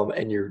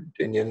 then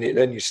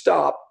you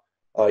stop,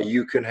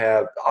 you can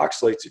have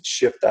oxalates that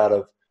shift out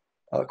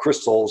of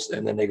crystals,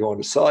 and then they go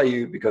into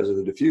solute because of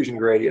the diffusion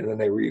gradient, and then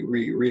they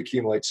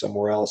reaccumulate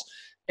somewhere else.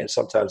 And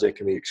sometimes they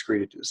can be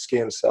excreted to the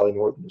skin. Sally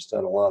Norton has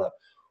done a lot of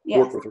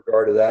work with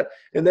regard to that.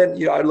 And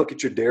then, I look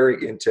at your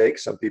dairy intake.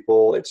 Some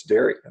people, it's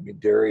dairy. I mean,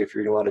 dairy, if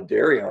you're eating a lot of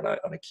dairy on a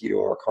keto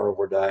or a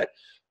carnivore diet,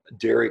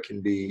 dairy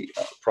can be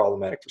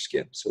problematic for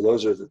skin. So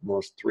those are the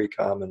most three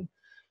common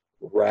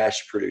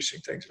rash producing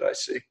things that I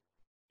see.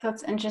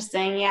 That's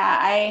interesting.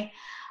 Yeah,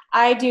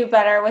 I do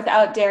better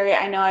without dairy.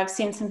 I know I've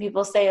seen some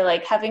people say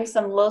like having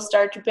some low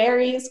starch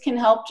berries can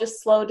help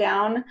just slow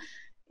down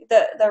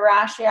the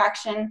rash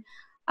reaction.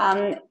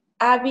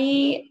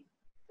 Abby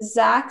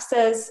Zach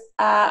says,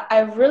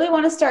 I really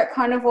want to start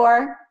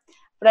carnivore,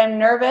 but I'm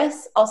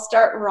nervous I'll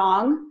start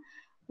wrong.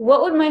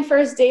 What would my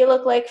first day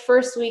look like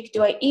first week?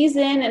 Do I ease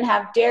in and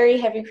have dairy,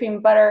 heavy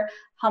cream, butter?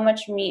 How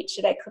much meat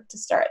should I cook to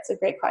start? It's a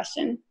great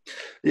question.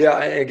 Yeah,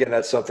 and again,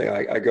 that's something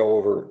I go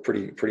over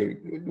pretty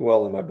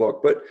well in my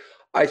book. But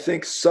I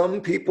think some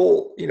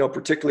people,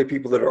 particularly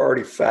people that are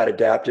already fat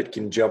adapted,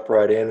 can jump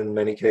right in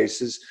many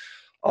cases.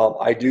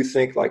 I do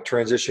think like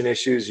transition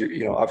issues,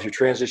 if you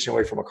transition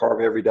away from a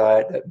carb-heavy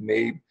diet,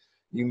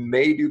 you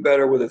may do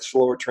better with a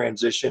slower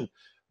transition.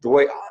 The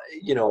way,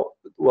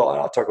 well, and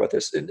I'll talk about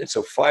this. And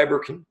so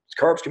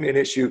carbs can be an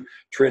issue.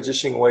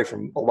 Transitioning away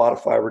from a lot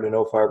of fiber to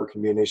no fiber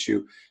can be an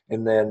issue.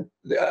 And then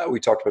we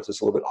talked about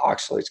this a little bit.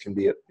 Oxalates can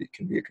be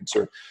a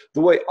concern.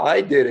 The way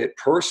I did it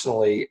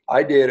personally,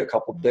 I did a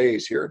couple of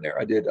days here and there.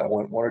 I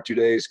went 1 or 2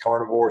 days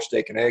carnivore,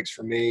 steak and eggs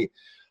for me,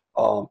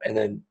 and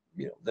then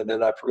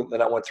then I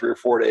went 3 or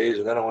 4 days,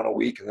 and then I went a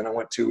week, and then I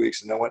went 2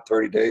 weeks, and then I went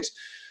 30 days.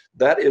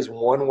 That is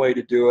one way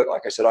to do it.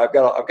 Like I said, I've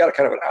got a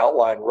kind of an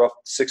outline, rough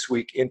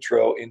 6-week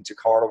intro into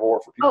carnivore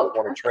for people that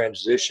want to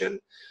transition.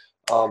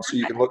 So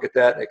you can look at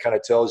that, and it kind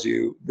of tells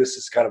you this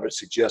is kind of a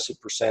suggested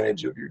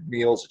percentage of your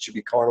meals that should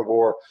be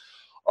carnivore.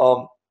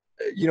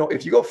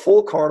 If you go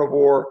full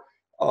carnivore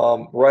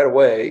right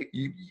away,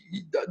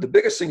 the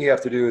biggest thing you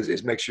have to do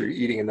is make sure you're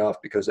eating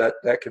enough, because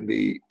that can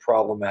be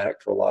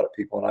problematic for a lot of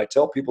people. And I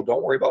tell people,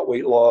 don't worry about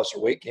weight loss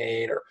or weight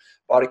gain or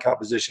body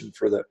composition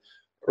for the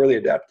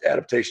early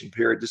adaptation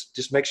period.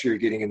 Just make sure you're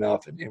getting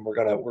enough, and we're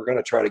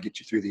gonna try to get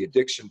you through the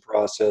addiction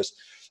process.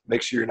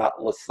 Make sure you're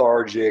not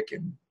lethargic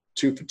and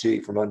too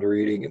fatigued from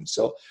undereating. And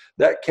so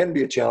that can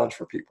be a challenge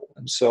for people.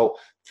 And so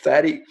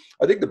I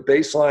think the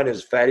baseline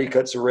is fatty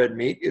cuts of red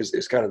meat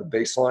is kind of the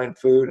baseline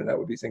food. And that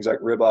would be things like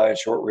ribeye and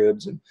short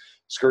ribs and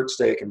skirt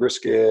steak and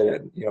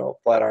brisket and,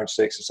 flat iron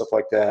steaks and stuff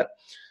like that,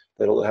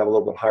 that'll have a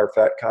little bit higher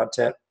fat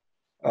content.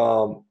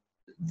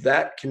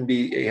 That can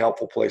be a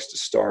helpful place to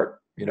start,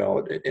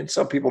 and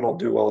some people don't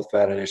do well with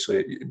fat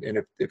initially.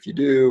 And if you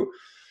do,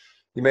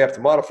 you may have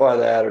to modify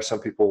that, or some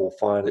people will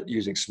find that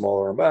using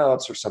smaller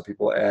amounts, or some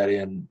people add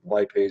in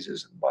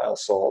lipases and bile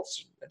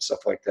salts and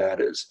stuff like that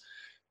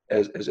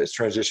as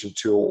transition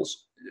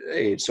tools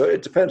aid. So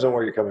it depends on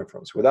where you're coming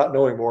from. So without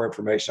knowing more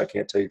information, I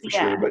can't tell you for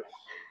sure, but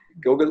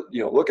go get,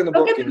 look in the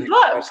book. Look in the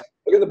book.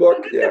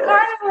 Look at the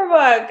carnivore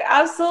book.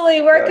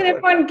 Absolutely. Where can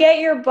everyone get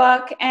your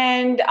book?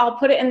 And I'll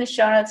put it in the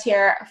show notes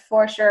here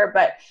for sure.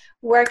 But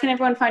where can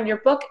everyone find your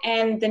book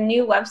and the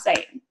new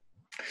website?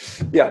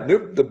 Yeah,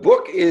 the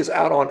book is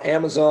out on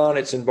Amazon.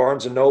 It's in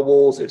Barnes and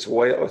Nobles. It's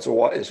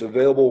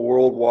available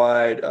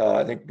worldwide.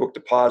 I think Book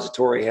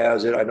Depository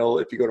has it. I know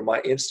if you go to my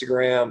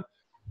Instagram,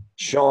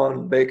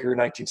 Shawn Baker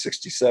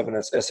 1967.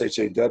 That's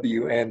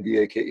SHAWNBAKER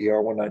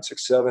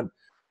 1967.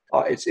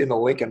 It's in the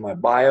link in my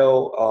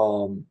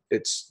bio.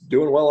 It's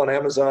doing well on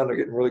Amazon. They're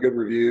getting really good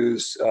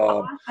reviews.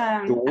 Awesome.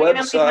 The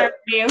website.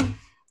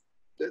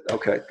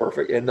 Okay,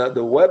 perfect. And the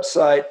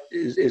website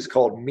is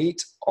called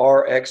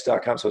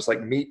meatrx.com. So it's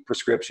like meat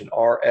prescription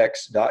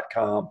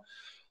rx.com.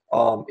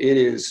 It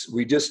is,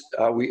 we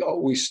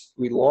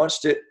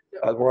launched it.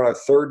 We're on our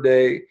third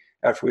day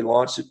after we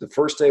launched it. The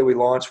first day we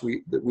launched,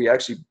 we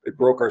actually, it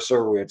broke our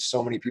server. We had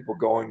so many people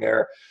going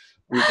there.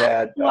 We've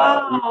had,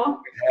 wow.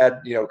 we've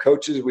had,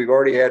 coaches. We've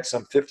already had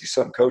some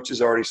 50-some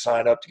coaches already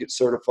sign up to get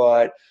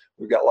certified.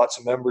 We've got lots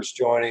of members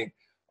joining.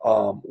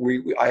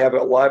 I have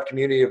a live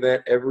community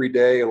event every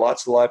day,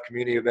 lots of live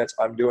community events.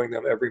 I'm doing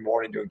them every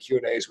morning, doing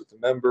Q&As with the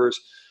members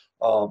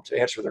to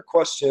answer their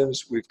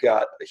questions. We've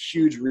got a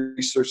huge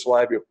research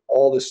library of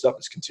all this stuff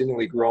that's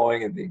continually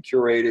growing and being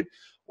curated,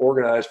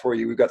 organized for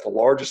you. We've got the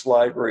largest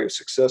library of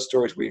success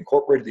stories. We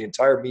incorporated the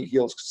entire Meat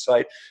Heals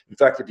site. In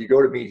fact, if you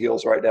go to Meat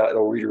Heals right now,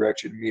 it'll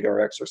redirect you to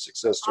MeatRx or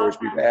success stories.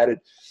 Awesome.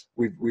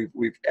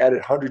 We've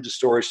added hundreds of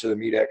stories to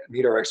the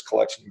MeatRx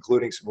collection,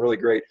 including some really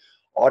great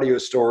audio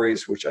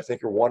stories, which I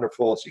think are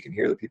wonderful, so you can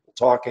hear the people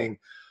talking.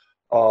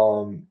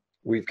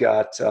 We've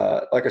got,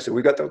 like I said,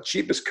 we've got the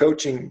cheapest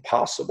coaching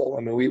possible.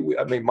 I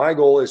mean, my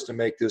goal is to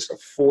make this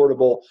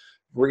affordable,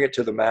 bring it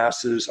to the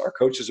masses. Our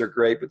coaches are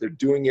great, but they're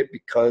doing it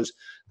because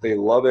they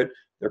love it.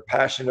 They're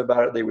passionate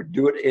about it. They would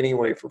do it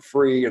anyway for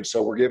free, and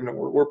so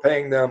we're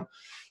paying them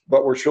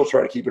but we're still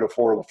trying to keep it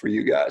affordable for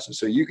you guys. And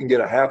so you can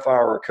get a half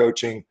hour of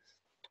coaching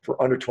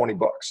for under $20,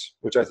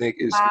 which I think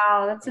is,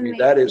 Wow, that's I mean,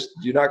 amazing. that is,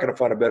 you're not going to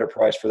find a better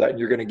price for that. And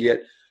you're going to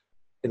get,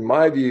 in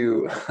my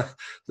view,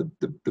 one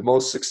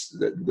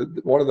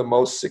of the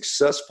most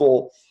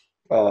successful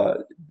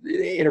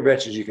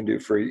interventions you can do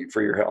for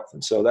your health.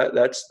 And so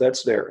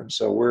that's there. And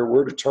so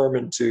we're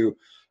determined to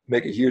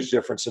make a huge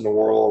difference in the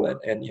world.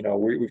 And you know,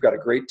 we've got a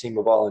great team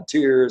of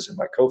volunteers, and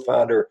my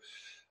co-founder,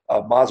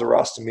 Maza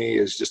Rostami,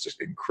 is just an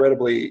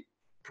incredibly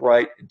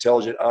bright,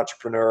 intelligent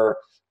entrepreneur,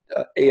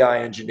 AI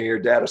engineer,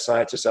 data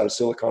scientist out of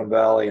Silicon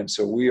Valley. And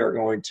so we are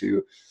going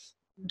to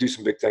do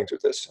some big things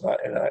with this.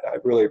 And I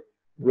really,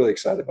 really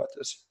excited about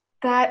this.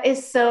 That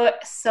is so,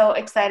 so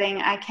exciting.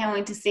 I can't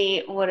wait to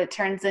see what it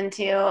turns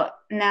into.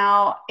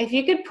 Now, if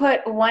you could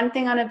put one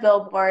thing on a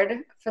billboard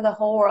for the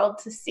whole world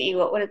to see,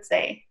 what would it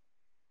say?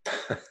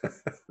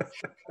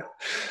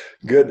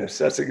 Goodness,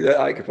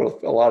 I could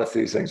put a lot of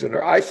these things in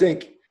there. I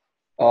think,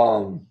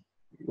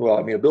 well,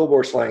 I mean, a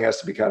billboard slang has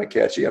to be kind of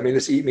catchy. I mean,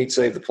 this "Eat Meat,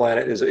 Save the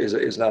Planet"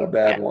 is not a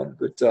bad one,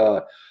 but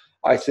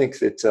I think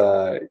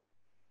that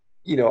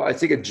you know, I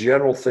think a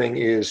general thing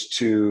is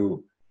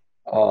to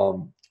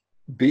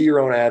be your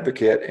own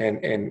advocate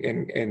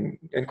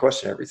and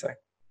question everything.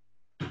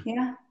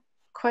 Yeah,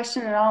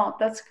 question at all.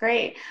 That's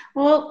great.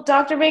 Well,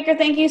 Dr. Baker,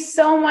 thank you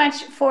so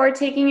much for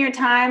taking your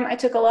time. I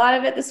took a lot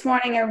of it this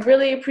morning. I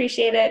really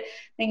appreciate it.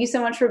 Thank you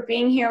so much for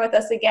being here with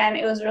us again.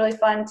 It was really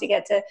fun to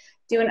get to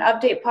do an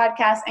update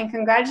podcast, and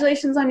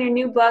congratulations on your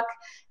new book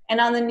and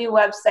on the new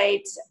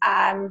website.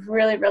 I'm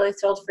really, really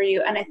thrilled for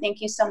you. And I thank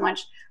you so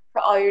much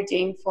for all you're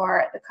doing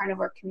for the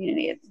carnivore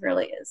community. It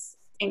really is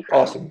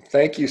incredible. Awesome.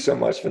 Thank you so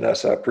much,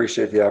 Vanessa. I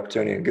appreciate the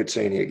opportunity, and good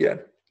seeing you again.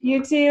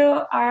 You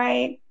too. All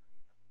right.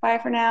 Bye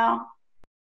for now.